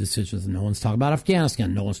policy decisions. No one's talking about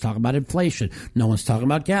Afghanistan. No one's talking about inflation. No one's talking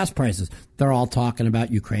about gas prices. They're all talking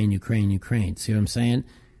about Ukraine, Ukraine, Ukraine. See what I'm saying?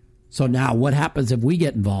 So now what happens if we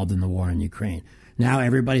get involved in the war in Ukraine? Now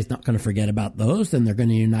everybody's not going to forget about those. Then they're going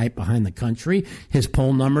to unite behind the country. His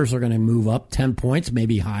poll numbers are going to move up 10 points,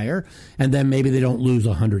 maybe higher. And then maybe they don't lose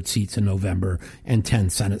 100 seats in November and 10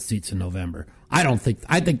 Senate seats in November. I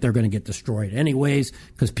think they're going to get destroyed anyways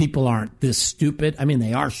because people aren't this stupid. I mean,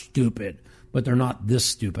 they are stupid, but they're not this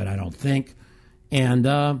stupid, I don't think. And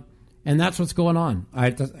that's what's going on.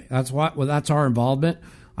 That's our involvement.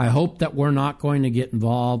 I hope that we're not going to get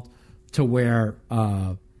involved to where,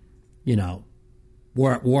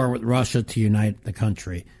 we're at war with Russia to unite the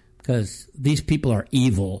country, because these people are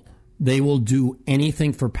evil. They will do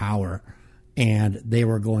anything for power, and they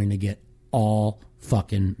were going to get all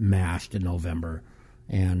fucking mashed in November.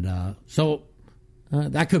 And so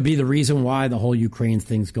that could be the reason why the whole Ukraine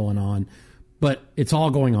thing's going on. But it's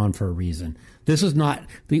all going on for a reason. This is not,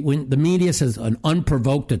 when the media says an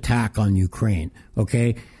unprovoked attack on Ukraine,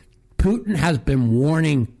 okay? Putin has been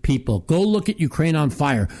warning people, go look at Ukraine on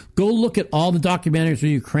fire. Go look at all the documentaries of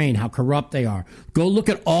Ukraine, how corrupt they are. Go look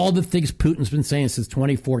at all the things Putin's been saying since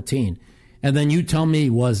 2014. And then you tell me,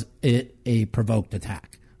 was it a provoked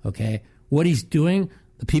attack, okay? What he's doing,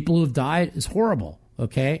 the people who have died, is horrible,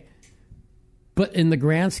 okay? But in the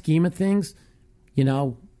grand scheme of things, you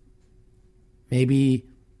know, maybe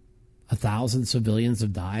 1,000 civilians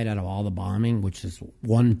have died out of all the bombing, which is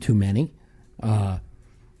one too many.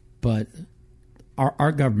 But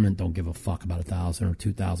our government don't give a fuck about 1,000 or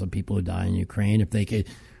 2,000 people who die in Ukraine. If they could,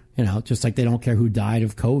 you know, just like they don't care who died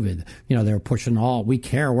of COVID. You know, they're pushing we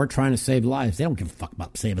care. We're trying to save lives. They don't give a fuck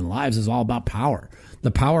about saving lives. It's all about power.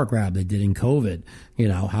 The power grab they did in COVID, you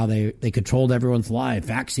know, how they controlled everyone's life.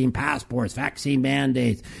 Vaccine passports, vaccine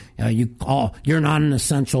mandates. You're not an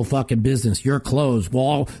essential fucking business. You're closed.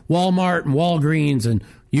 Walmart and Walgreens, and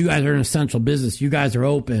you guys are an essential business. You guys are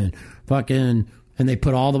open. Fucking... And they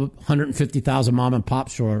put all the 150,000 mom and pop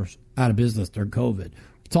stores out of business during COVID.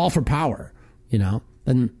 It's all for power, you know.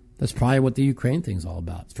 And that's probably what the Ukraine thing's all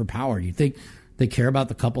about. It's for power. You think they care about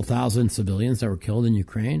the couple thousand civilians that were killed in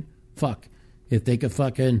Ukraine? Fuck. If they could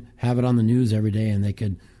fucking have it on the news every day and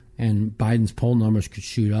Biden's poll numbers could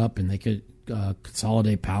shoot up and they could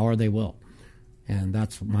consolidate power, they will. And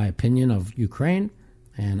that's my opinion of Ukraine.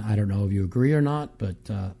 And I don't know if you agree or not, but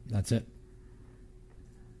that's it.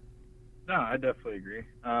 No, I definitely agree.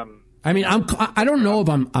 I mean, I don't know if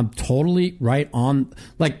I'm totally right on.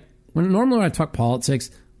 Like normally when I talk politics,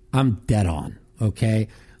 I'm dead on. Okay,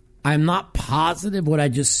 I'm not positive what I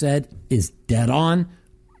just said is dead on,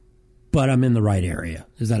 but I'm in the right area.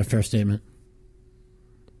 Is that a fair statement?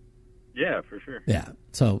 Yeah, for sure. Yeah.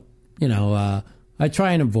 So you know, I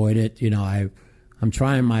try and avoid it. You know, I'm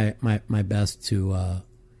trying my best to.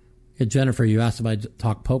 Jennifer, you asked if I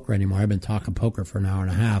talk poker anymore. I've been talking poker for an hour and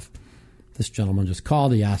a half. This gentleman just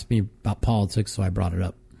called. He asked me about politics, so I brought it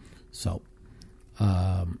up. So,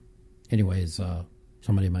 anyways,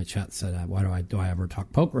 somebody in my chat said, "Why do I ever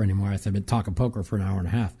talk poker anymore?" I said, "I've been talking poker for an hour and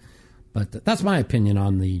a half." But that's my opinion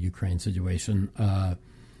on the Ukraine situation.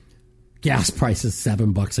 Gas prices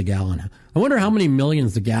 $7 a gallon. I wonder how many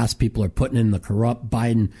millions the gas people are putting in the corrupt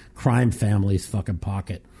Biden crime family's fucking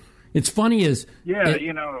pocket. It's funny is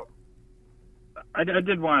you know. I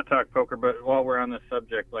did want to talk poker, but while we're on this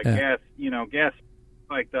subject, like gas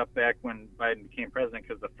spiked up back when Biden became president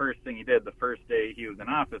because the first thing he did the first day he was in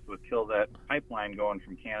office was kill that pipeline going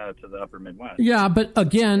from Canada to the upper Midwest. Yeah, but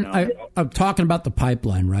again, I'm talking about the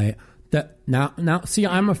pipeline, right? That now, see,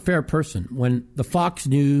 I'm a fair person. When the Fox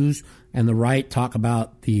News and the right talk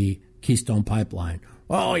about the Keystone Pipeline,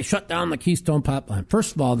 oh, he shut down the Keystone Pipeline.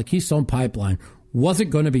 First of all, the Keystone Pipeline wasn't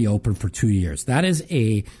going to be open for 2 years. That is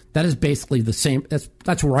basically the same.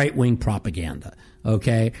 That's right-wing propaganda.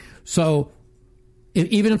 Okay, so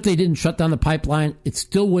even if they didn't shut down the pipeline, it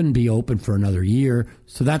still wouldn't be open for another year.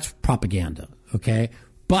 So that's propaganda. Okay,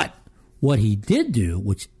 but what he did do,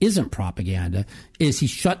 which isn't propaganda, is he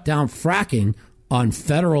shut down fracking on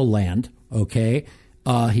federal land. Okay,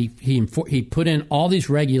 he put in all these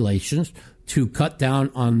regulations to cut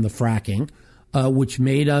down on the fracking. Which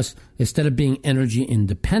made us, instead of being energy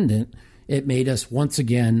independent, it made us once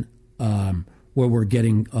again where we're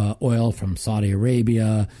getting oil from Saudi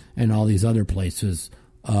Arabia and all these other places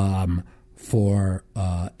for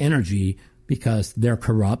energy because they're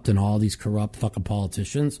corrupt and all these corrupt fucking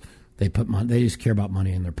politicians, they just care about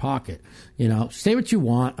money in their pocket. You know, say what you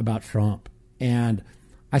want about Trump. And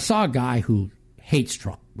I saw a guy who hates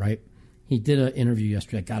Trump, right? He did an interview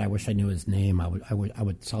yesterday. God, I wish I knew his name. I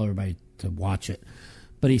would tell everybody to watch it.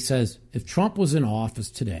 But he says, if Trump was in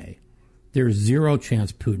office today, there's zero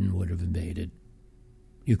chance Putin would have invaded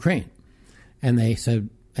Ukraine. And he says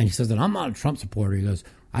that I'm not a Trump supporter. He goes,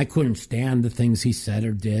 I couldn't stand the things he said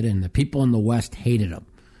or did, and the people in the West hated him.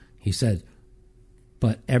 He said,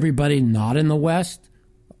 but everybody not in the West,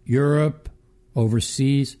 Europe,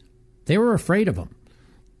 overseas, they were afraid of him.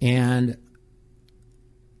 And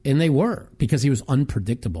they were, because he was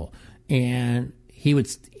unpredictable. And he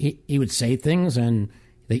would say things, and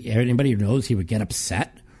anybody who knows, he would get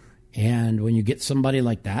upset. And when you get somebody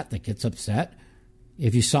like that gets upset,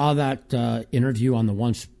 if you saw that interview on the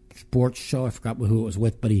one sports show, I forgot who it was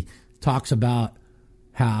with, but he talks about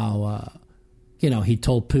how he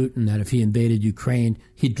told Putin that if he invaded Ukraine,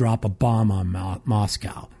 he'd drop a bomb on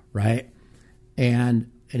Moscow, right?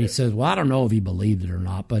 And he says, well, I don't know if he believed it or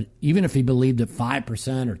not, but even if he believed it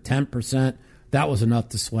 5% or 10%, that was enough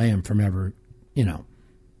to sway him from ever,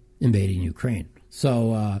 invading Ukraine.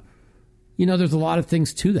 So, there's a lot of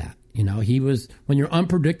things to that. He was, when you're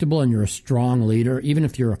unpredictable and you're a strong leader, even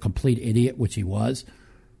if you're a complete idiot, which he was,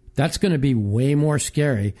 that's going to be way more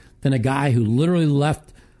scary than a guy who literally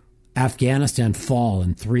left Afghanistan fall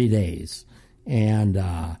in 3 days. And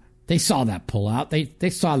they saw that pull out. They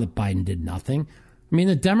saw that Biden did nothing. I mean,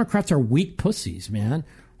 the Democrats are weak pussies, man.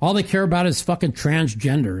 All they care about is fucking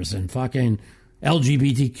transgenders and fucking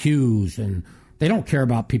LGBTQs, and they don't care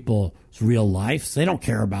about people's real lives. They don't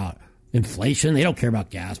care about inflation. They don't care about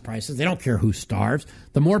gas prices. They don't care who starves.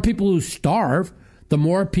 The more people who starve, the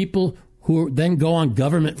more people who then go on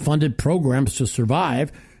government-funded programs to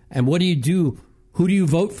survive. And what do you do? Who do you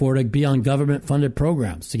vote for to be on government-funded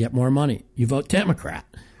programs to get more money? You vote Democrat.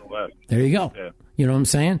 There you go. Yeah. You know what I'm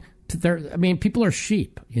saying? People are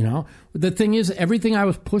sheep, The thing is, everything I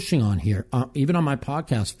was pushing on here, even on my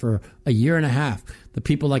podcast for a year and a half, the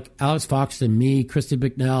people like Alex Foxton, me, Christy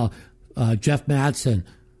Bicknell, Jeff Madsen,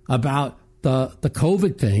 about the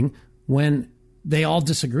COVID thing, when they all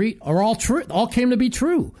disagreed, are all true, all came to be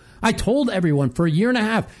true. I told everyone for a year and a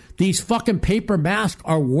half, these fucking paper masks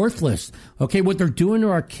are worthless. Okay, what they're doing to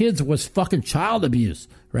our kids was fucking child abuse,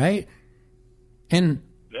 right? And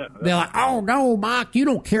they're like, oh, no, Mark, you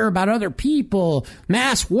don't care about other people.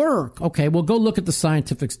 Masks work. Okay, well, go look at the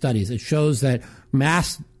scientific studies. It shows that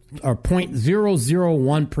masks are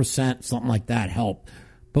 0.001%, something like that, help.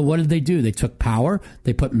 But what did they do? They took power.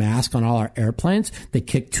 They put masks on all our airplanes. They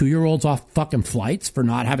kicked 2-year-olds off fucking flights for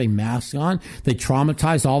not having masks on. They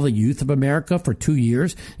traumatized all the youth of America for 2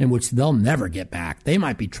 years, in which they'll never get back. They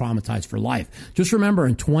might be traumatized for life. Just remember,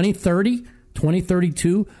 in 2030,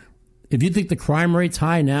 2032, if you think the crime rate's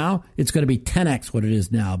high now, it's going to be 10x what it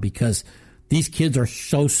is now, because these kids are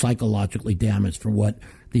so psychologically damaged for what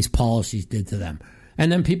these policies did to them. And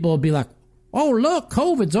then people will be like, oh, look,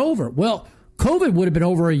 COVID's over. Well, COVID would have been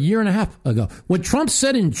over a year and a half ago. When Trump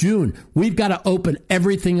said in June, we've got to open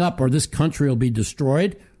everything up or this country will be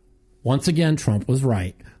destroyed, once again, Trump was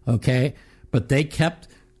right, okay? But they kept,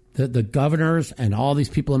 the governors and all these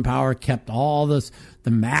people in power kept all this,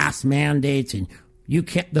 the mask mandates, and you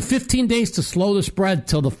can't, the 15 days to slow the spread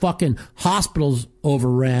till the fucking hospitals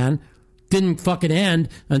overran didn't fucking end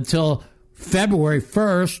until February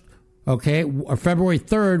 1st, okay, or February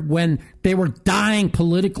 3rd, when they were dying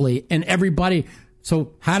politically and everybody.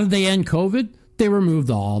 So how did they end COVID? They removed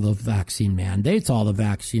all the vaccine mandates, all the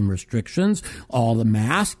vaccine restrictions, all the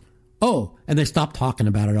masks. Oh, and they stopped talking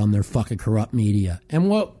about it on their fucking corrupt media.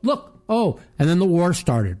 And and then the war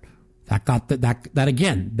started. That got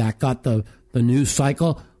that got the news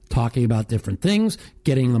cycle talking about different things,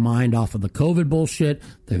 getting the mind off of the COVID bullshit,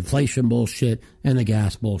 the inflation bullshit, and the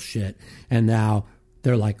gas bullshit. And now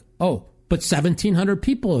they're like, oh, but 1,700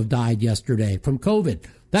 people have died yesterday from COVID.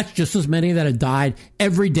 That's just as many that have died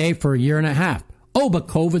every day for a year and a half. Oh, but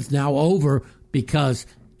COVID's now over because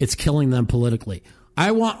it's killing them politically.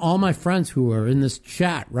 I want all my friends who are in this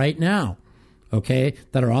chat right now, okay,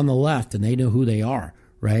 that are on the left, and they know who they are,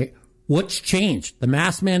 right? What's changed? The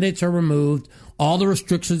mask mandates are removed. All the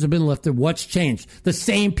restrictions have been lifted. What's changed? The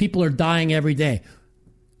same people are dying every day.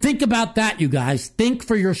 Think about that, you guys. Think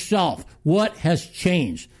for yourself. What has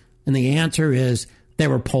changed? And the answer is they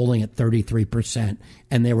were polling at 33%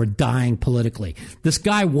 and they were dying politically. This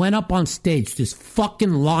guy went up on stage, this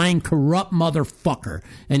fucking lying, corrupt motherfucker,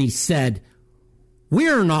 and he said,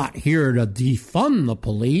 we're not here to defund the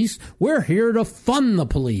police. We're here to fund the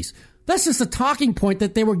police. That's just a talking point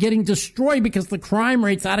that they were getting destroyed because the crime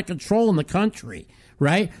rate's out of control in the country,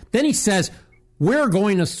 right? Then he says, we're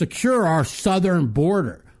going to secure our southern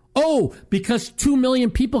border. Oh, because 2 million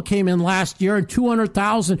people came in last year and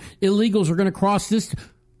 200,000 illegals are going to cross this.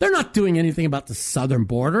 They're not doing anything about the southern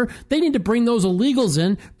border. They need to bring those illegals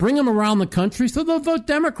in, bring them around the country so they'll vote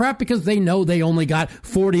Democrat because they know they only got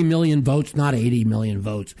 40 million votes, not 80 million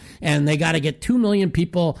votes. And they got to get 2 million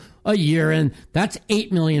people a year, and that's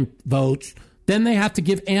 8 million votes. Then they have to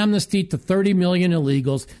give amnesty to 30 million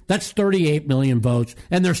illegals. That's 38 million votes,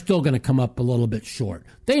 and they're still going to come up a little bit short.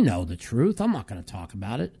 They know the truth. I'm not going to talk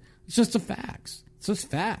about it. It's just the facts. It's just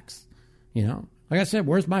facts. You know, like I said,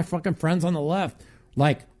 where's my fucking friends on the left?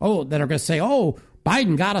 Like, oh, that are going to say, oh,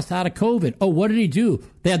 Biden got us out of COVID. Oh, what did he do?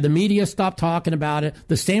 They had the media stop talking about it.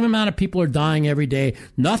 The same amount of people are dying every day.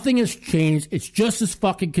 Nothing has changed. It's just as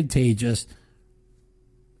fucking contagious.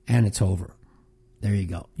 And it's over. There you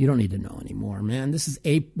go. You don't need to know anymore, man. This is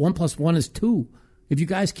 1 + 1 is 2. If you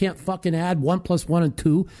guys can't fucking add 1 + 1 and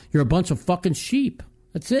 2, you're a bunch of fucking sheep.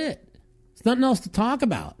 That's it. There's nothing else to talk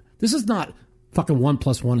about. This is not fucking 1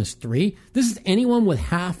 + 1 is 3. This is anyone with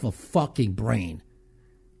half a fucking brain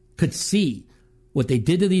could see what they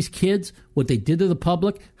did to these kids, what they did to the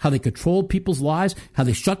public, how they controlled people's lives, how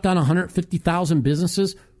they shut down 150,000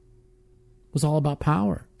 businesses, was all about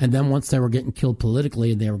power. And then once they were getting killed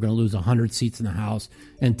politically and they were going to lose 100 seats in the House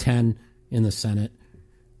and 10 in the Senate,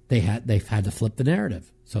 they've had to flip the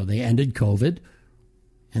narrative. So they ended COVID,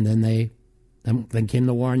 and then came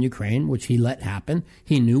the war in Ukraine, which he let happen.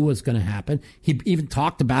 He knew was going to happen. He even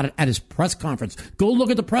talked about it at his press conference. Go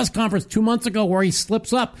look at the press conference 2 months ago where he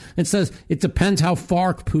slips up and says, it depends how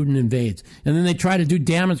far Putin invades. And then they try to do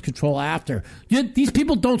damage control after. These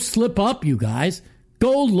people don't slip up, you guys.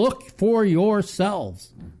 Go look for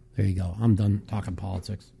yourselves. There you go. I'm done talking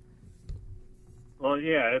politics. Well,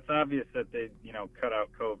 yeah, it's obvious that they, cut out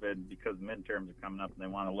COVID because midterms are coming up and they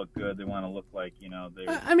want to look good. They want to look like, they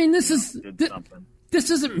did something.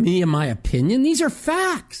 This isn't me and my opinion. These are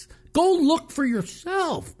facts. Go look for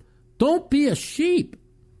yourself. Don't be a sheep.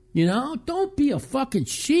 Don't be a fucking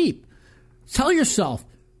sheep. Tell yourself,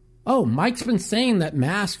 oh, Mike's been saying that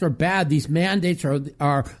masks are bad. These mandates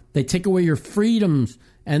are they take away your freedoms.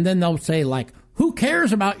 And then they'll say, like, who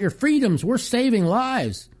cares about your freedoms? We're saving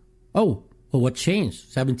lives. Oh, well, what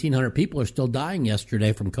changed? 1,700 people are still dying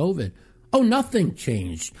yesterday from COVID. Oh, nothing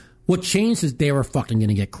changed. What changed is they were fucking going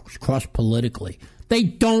to get crushed politically. They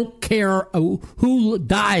don't care who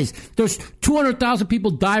dies. There's 200,000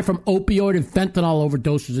 people die from opioid and fentanyl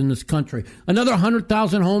overdoses in this country. Another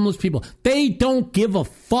 100,000 homeless people. They don't give a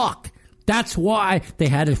fuck. That's why they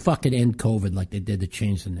had to fucking end COVID like they did to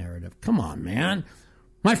change the narrative. Come on, man.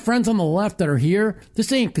 My friends on the left that are here,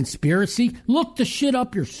 this ain't conspiracy. Look the shit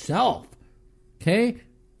up yourself. Okay?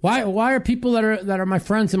 Why are people that are my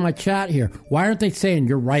friends in my chat here, why aren't they saying,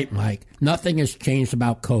 you're right, Mike, nothing has changed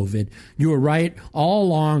about COVID. You were right all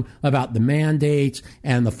along about the mandates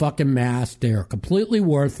and the fucking masks. They're completely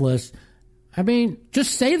worthless. I mean,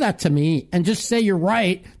 just say that to me and just say you're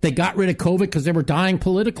right. They got rid of COVID because they were dying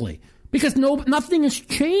politically. Because nothing has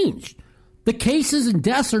changed. The cases and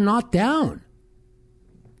deaths are not down.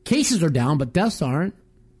 Cases are down, but deaths aren't.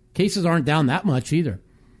 Cases aren't down that much either.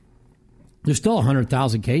 There's still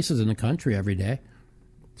 100,000 cases in the country every day.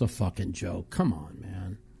 It's a fucking joke. Come on,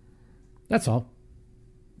 man. That's all.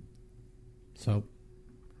 So.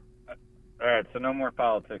 All right, so no more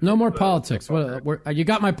politics. No more politics. You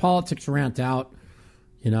got my politics rant out,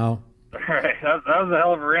 All right, that was a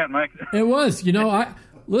hell of a rant, Mike. It was.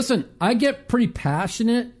 I get pretty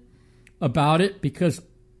passionate about it because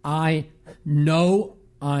I know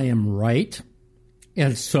I am right.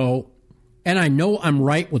 And I know I'm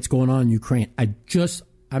right what's going on in Ukraine. I'm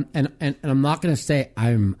not going to say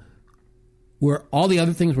where all the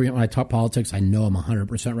other things when I talk politics, I know I'm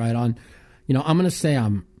 100% right on. I'm going to say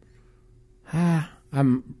I'm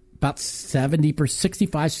about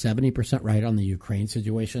 65-70% right on the Ukraine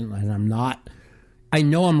situation. And I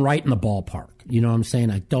know I'm right in the ballpark. You know what I'm saying?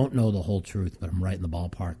 I don't know the whole truth, but I'm right in the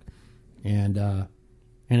ballpark. And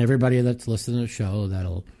everybody that's listening to the show, they're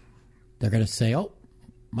going to say, oh,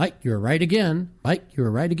 Mike, you're right again. Mike, you're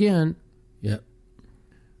right again. Yep.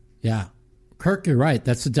 Yeah. Kirk, you're right.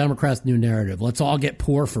 That's the Democrats' new narrative. Let's all get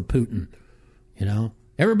poor for Putin.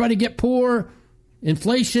 Everybody get poor.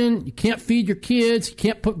 Inflation. You can't feed your kids. You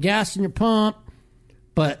can't put gas in your pump.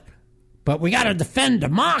 But we got to defend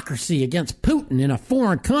democracy against Putin in a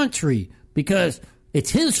foreign country because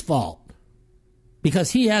it's his fault.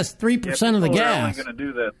 Because he has 3% of the gas. People are only going to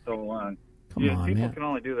do that so long. People can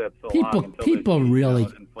only do that so long. People really.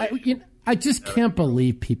 I just can't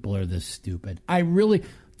believe people are this stupid.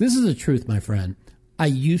 This is the truth, my friend. I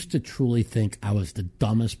used to truly think I was the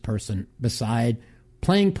dumbest person beside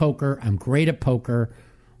playing poker. I'm great at poker.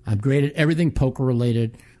 I'm great at everything poker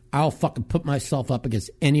related. I'll fucking put myself up against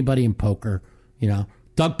anybody in poker.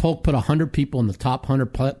 Doug Polk put 100 people in the top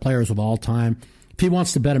 100 players of all time. If he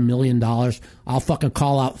wants to bet $1 million, I'll fucking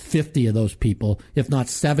call out 50 of those people, if not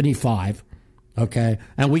 75. Okay,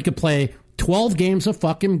 and we could play 12 games of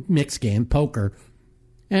fucking mixed game poker,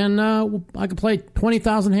 and I could play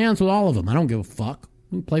 20,000 hands with all of them. I don't give a fuck.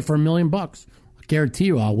 We can play for $1 million. I guarantee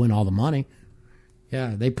you, I'll win all the money.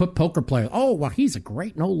 Yeah, they put poker players. Oh, well, he's a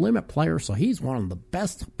great no limit player, so he's one of the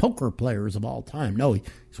best poker players of all time. No,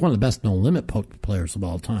 he's one of the best no limit poker players of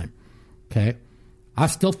all time. Okay, I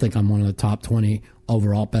still think I'm one of the top 20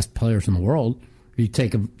 overall best players in the world.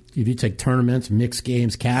 If you take tournaments, mixed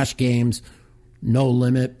games, cash games. No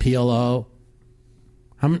limit, PLO.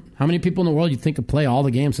 How many people in the world you think could play all the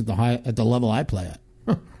games at the level I play at?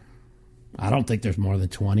 Huh. I don't think there's more than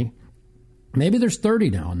 20. Maybe there's 30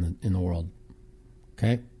 now in the world.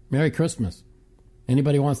 Okay, Merry Christmas.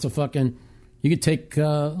 Anybody wants to fucking? You could take.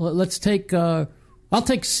 Let's take. I'll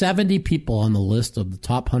take 70 people on the list of the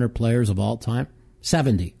top 100 players of all time.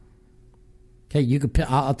 70. Okay, you could pick,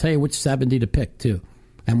 I'll tell you which 70 to pick too,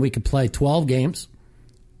 and we could play 12 games,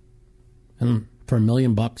 and for $1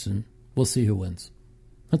 million, and we'll see who wins.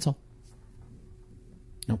 That's all.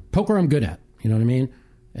 Poker I'm good at. You know what I mean?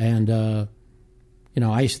 And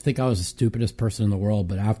I used to think I was the stupidest person in the world,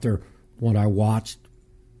 but after what I watched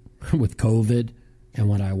with COVID, and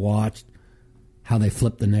when I watched how they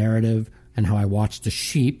flipped the narrative, and how I watched the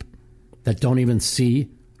sheep that don't even see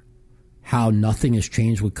how nothing has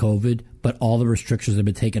changed with COVID, but all the restrictions have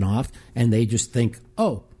been taken off, and they just think,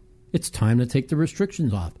 oh, it's time to take the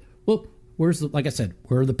restrictions off. Well, like I said,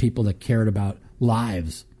 where are the people that cared about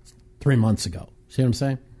lives 3 months ago? See what I'm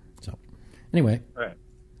saying? So, anyway. Right.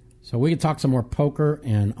 So we can talk some more poker,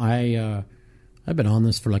 and I've been on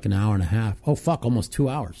this for like an hour and a half. Oh, fuck, almost 2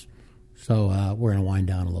 hours. So we're going to wind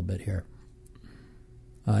down a little bit here.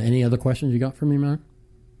 Any other questions you got for me, man?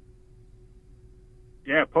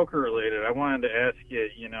 Yeah, poker related. I wanted to ask you,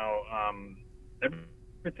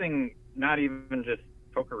 everything, not even just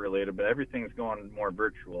poker related, but everything's going more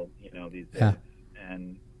virtual, these days. Yeah.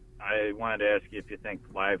 And I wanted to ask you if you think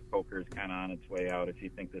live poker is kind of on its way out, if you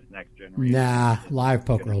think this next generation... Nah, live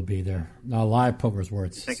poker will be there. No, live poker's where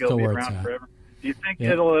it's still where it's at. Forever? Do you think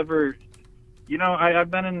it'll ever... I've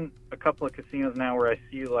been in a couple of casinos now where I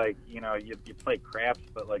see, like, you play craps,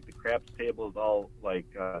 but, like, the craps table is all, like,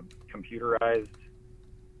 computerized.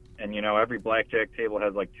 And, every blackjack table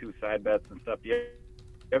has, like, 2 side bets and stuff. Do you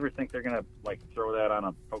ever think they're going to, like, throw that on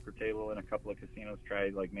a poker table in a couple of casinos? Try,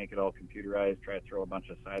 like, make it all computerized, try to throw a bunch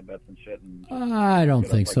of side bets and shit? And I don't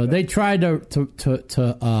think so. They tried to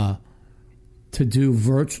do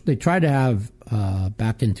virtual. They tried to have,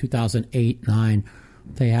 back in 2008, 9,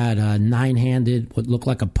 they had a 9-handed, what looked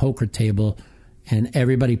like a poker table, and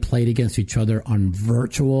everybody played against each other on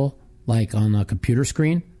virtual, like on a computer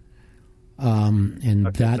screen. And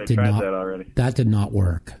that did not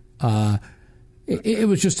work. It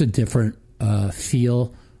was just a different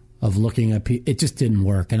feel of looking at people. It just didn't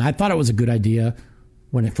work. And I thought it was a good idea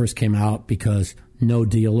when it first came out because no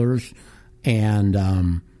dealers,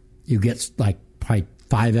 and you get like probably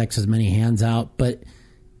 5x as many hands out, but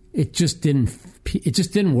it just didn't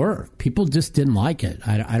work. People just didn't like it.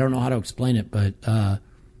 I don't know how to explain it, but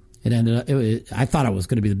it ended up. I thought it was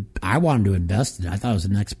going to be. I wanted to invest in it. I thought it was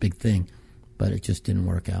the next big thing, but it just didn't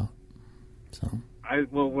work out. So.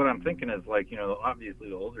 What I'm thinking is, like, obviously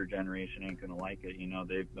the older generation ain't going to like it.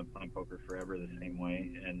 They've been playing poker forever the same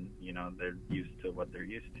way, and, they're used to what they're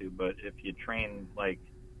used to. But if you train, like,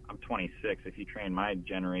 I'm 26, if you train my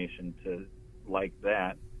generation to like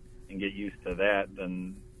that and get used to that,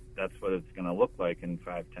 then that's what it's going to look like in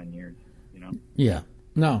 5-10 years, Yeah.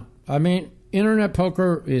 No, I mean, internet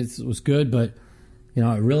poker was good, but, it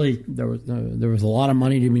really, there was a lot of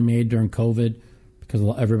money to be made during COVID, because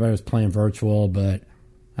everybody was playing virtual, but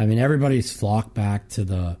I mean, everybody's flocked back to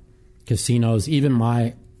the casinos. Even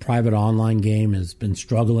my private online game has been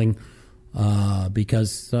struggling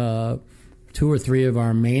because 2 or 3 of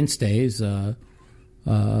our mainstays, one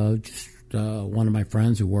of my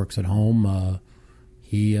friends who works at home,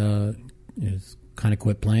 he is kind of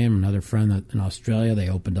quit playing. Another friend in Australia, they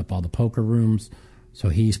opened up all the poker rooms, so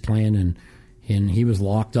he's playing, and he was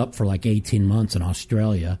locked up for like 18 months in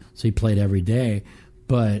Australia, so he played every day.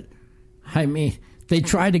 But, I mean, they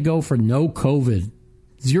tried to go for no COVID,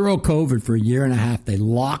 0 COVID for a year and a half. They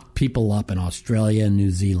locked people up in Australia and New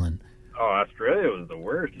Zealand. Oh, Australia was the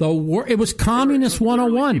worst. It was Communist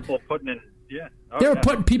 101. People putting in, they were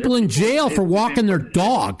putting people in jail for walking their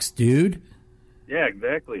dogs, dude. Yeah,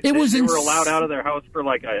 exactly. They were allowed out of their house for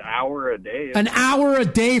like an hour a day. An hour a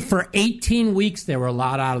day for 18 weeks they were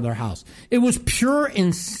allowed out of their house. It was pure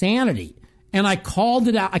insanity. And I called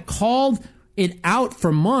it out. I called it out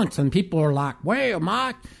for months, and people are like, "Well,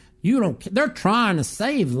 Mike, they're trying to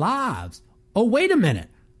save lives." Oh, wait a minute.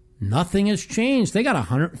 Nothing has changed. They got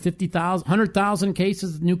 100,000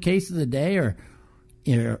 cases, new cases a day, or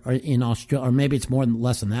in Australia, or maybe it's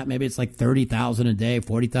less than that. Maybe it's like 30,000 a day,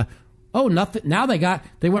 40,000. Oh, nothing. Now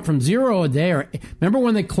they went from 0 a day. Or remember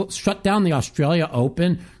when they shut down the Australia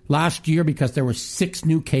Open last year because there were 6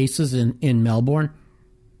 new cases in Melbourne?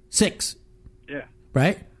 6. Yeah.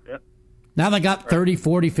 Right? Yep. Now they got 30,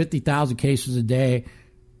 40, 50,000 cases a day.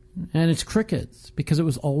 And it's crickets, because it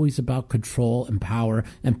was always about control and power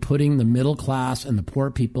and putting the middle class and the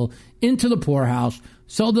poor people into the poorhouse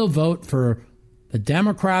so they'll vote for the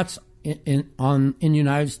Democrats in the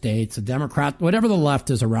United States, the Democrat, whatever the left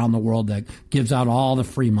is around the world that gives out all the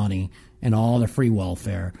free money and all the free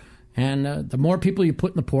welfare. And the more people you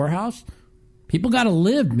put in the poorhouse, people got to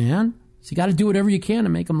live, man. So you got to do whatever you can to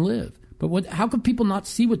make them live. But how could people not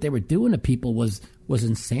see what they were doing to people was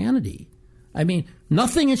insanity. I mean,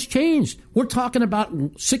 nothing has changed. We're talking about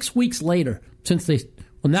 6 weeks later since they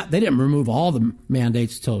didn't remove all the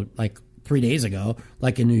mandates till like 3 days ago,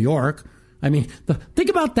 like in New York. I mean, think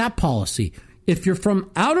about that policy. If you're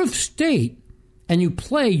from out of state and you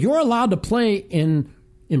play, you're allowed to play in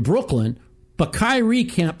Brooklyn, but Kyrie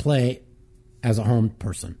can't play as a home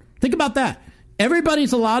person. Think about that.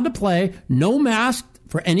 Everybody's allowed to play, no mask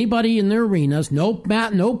for anybody in their arenas, no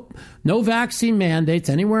vaccine mandates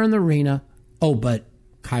anywhere in the arena. Oh, but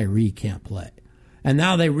Kyrie can't play. And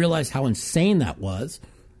now they realize how insane that was.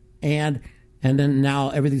 And then now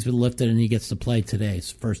everything's been lifted and he gets to play today.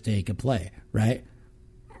 It's the first day he could play, right?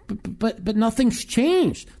 But nothing's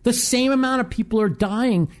changed. The same amount of people are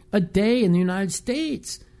dying a day in the United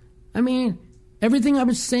States. I mean, everything I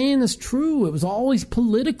was saying is true. It was always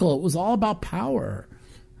political. It was all about power.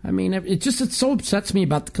 I mean, it so upsets me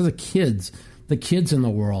because of kids, the kids in the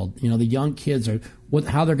world. You know, the young kids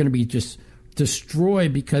how they're going to be just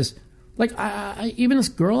destroyed because, like, even this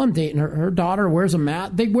girl I'm dating, her daughter wears a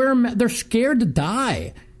mask. They're scared to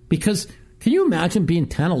die because can you imagine being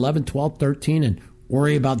 10, 11, 12, 13 and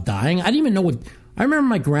worry about dying? I didn't even know I remember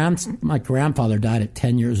my grandfather died at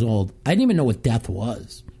 10 years old. I didn't even know what death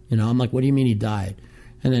was. You know, I'm like, what do you mean he died?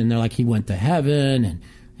 And then they're like, he went to heaven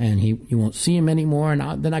and he won't see him anymore.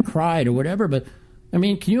 And then I cried or whatever. But, I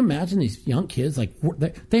mean, can you imagine these young kids? Like,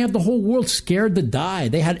 they have the whole world scared to die.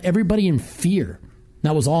 They had everybody in fear.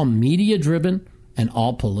 That was all media-driven and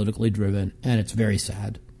all politically driven. And it's very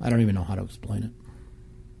sad. I don't even know how to explain it.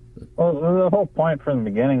 Well, the whole point from the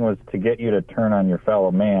beginning was to get you to turn on your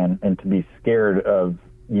fellow man and to be scared of,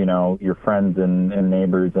 you know, your friends and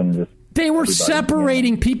neighbors and just... They were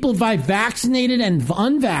separating people by vaccinated and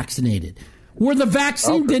unvaccinated, where the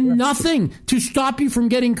vaccine did nothing to stop you from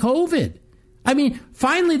getting COVID. I mean,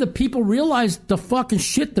 finally the people realized the fucking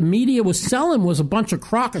shit the media was selling was a bunch of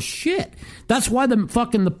crock of shit. That's why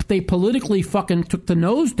they politically fucking took the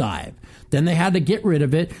nosedive. Then they had to get rid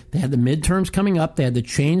of it. They had the midterms coming up. They had to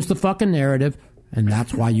change the fucking narrative, and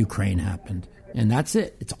that's why Ukraine happened. And that's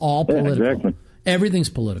it. It's all political. Yeah, exactly. Everything's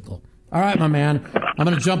political. All right, my man. I'm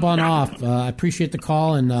going to jump on off. I appreciate the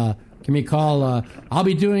call, and give me a call. I'll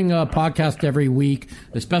be doing a podcast every week,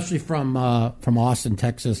 especially from Austin,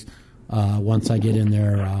 Texas. Once I get in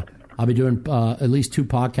there, I'll be doing at least 2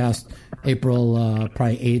 podcasts, April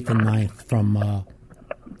probably 8th and 9th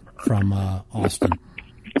from Austin.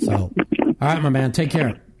 So, all right, my man. Take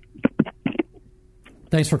care.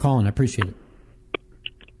 Thanks for calling. I appreciate it.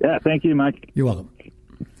 Yeah, thank you, Mike. You're welcome.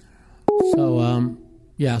 So,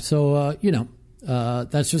 yeah, so,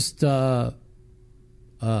 that's just a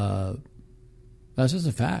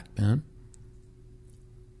fact, man.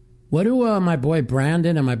 What do my boy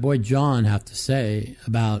Brandon and my boy John have to say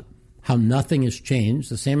about how nothing has changed?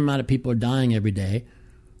 The same amount of people are dying every day.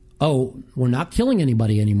 Oh, we're not killing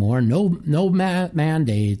anybody anymore. No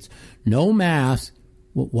mandates, no masks.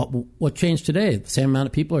 What changed today? The same amount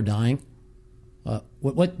of people are dying.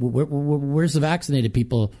 Where's the vaccinated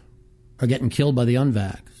people are getting killed by the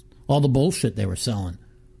unvaxxed? All the bullshit they were selling.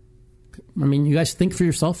 I mean, you guys think for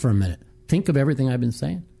yourself for a minute. Think of everything I've been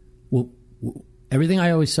saying. Well, everything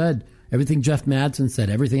I always said, everything Jeff Madsen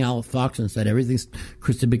said, everything Al Foxen said, everything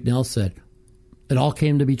Kristen McNeil said, it all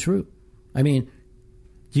came to be true. I mean,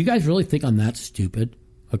 do you guys really think I'm that stupid?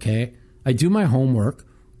 Okay? I do my homework,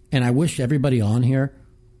 and I wish everybody on here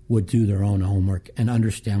would do their own homework and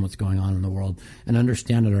understand what's going on in the world and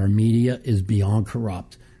understand that our media is beyond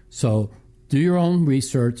corrupt. So do your own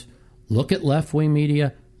research. Look at left-wing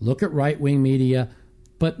media. Look at right-wing media.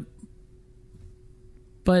 But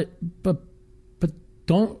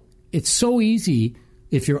don't. It's so easy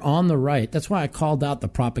if you're on the right. That's why I called out the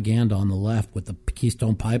propaganda on the left with the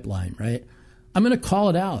Keystone Pipeline, right? I'm going to call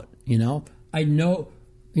it out, I know,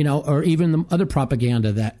 or even the other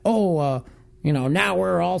propaganda that, now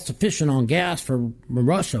we're all sufficient on gas for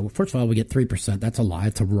Russia. Well, first of all, we get 3%. That's a lie.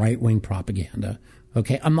 It's a right-wing propaganda.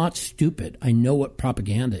 Okay? I'm not stupid. I know what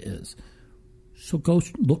propaganda is. So go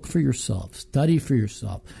look for yourself. Study for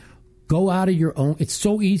yourself. Go out of your own. It's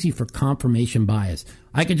so easy for confirmation bias.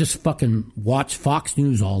 I could just fucking watch Fox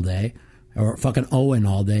News all day or fucking Owen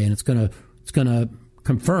all day, and it's gonna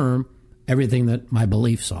confirm everything that my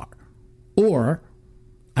beliefs are. Or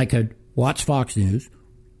I could watch Fox News,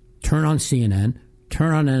 turn on CNN,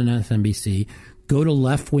 turn on MSNBC, go to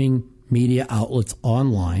left-wing media outlets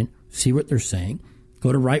online, see what they're saying,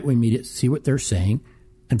 go to right-wing media, see what they're saying,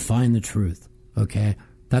 and find the truth, okay?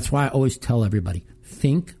 That's why I always tell everybody,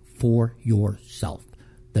 think for yourself.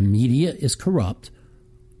 The media is corrupt.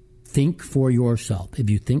 Think for yourself. If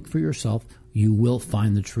you think for yourself, you will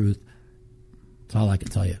find the truth. That's all I can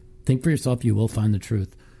tell you. Think for yourself, you will find the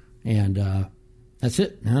truth. And that's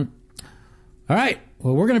it, man. All right.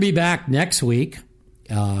 Well, we're going to be back next week,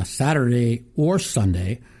 Saturday or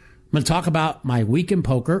Sunday. I'm going to talk about my week in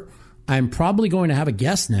poker. I'm probably going to have a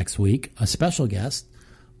guest next week, a special guest,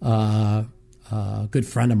 a good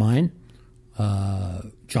friend of mine,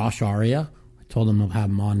 Josh Aria. I told him I'll have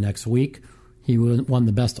him on next week. He won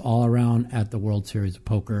the best all-around at the World Series of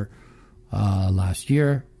Poker last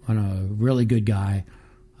year. A really good guy.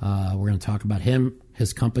 We're going to talk about him,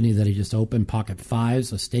 his company that he just opened, Pocket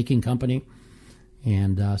Fives, a staking company.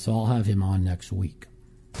 And so I'll have him on next week.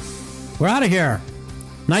 We're out of here.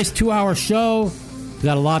 Nice 2-hour show. We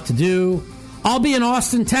got a lot to do. I'll be in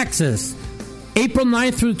Austin, Texas, April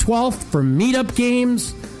 9th through 12th for meetup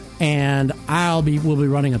games. And we'll be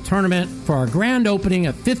running a tournament for our grand opening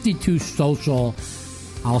at 52 Social.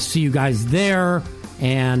 I'll see you guys there.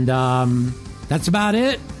 And that's about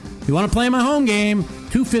it. If you want to play my home game,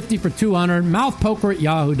 $250 for 200,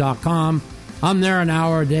 mouthpoker@yahoo.com. I'm there an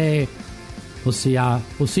hour a day. We'll see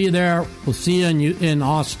you there. We'll see you in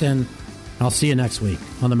Austin. I'll see you next week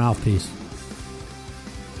on The Mouthpiece.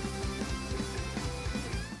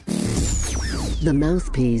 The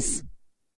Mouthpiece.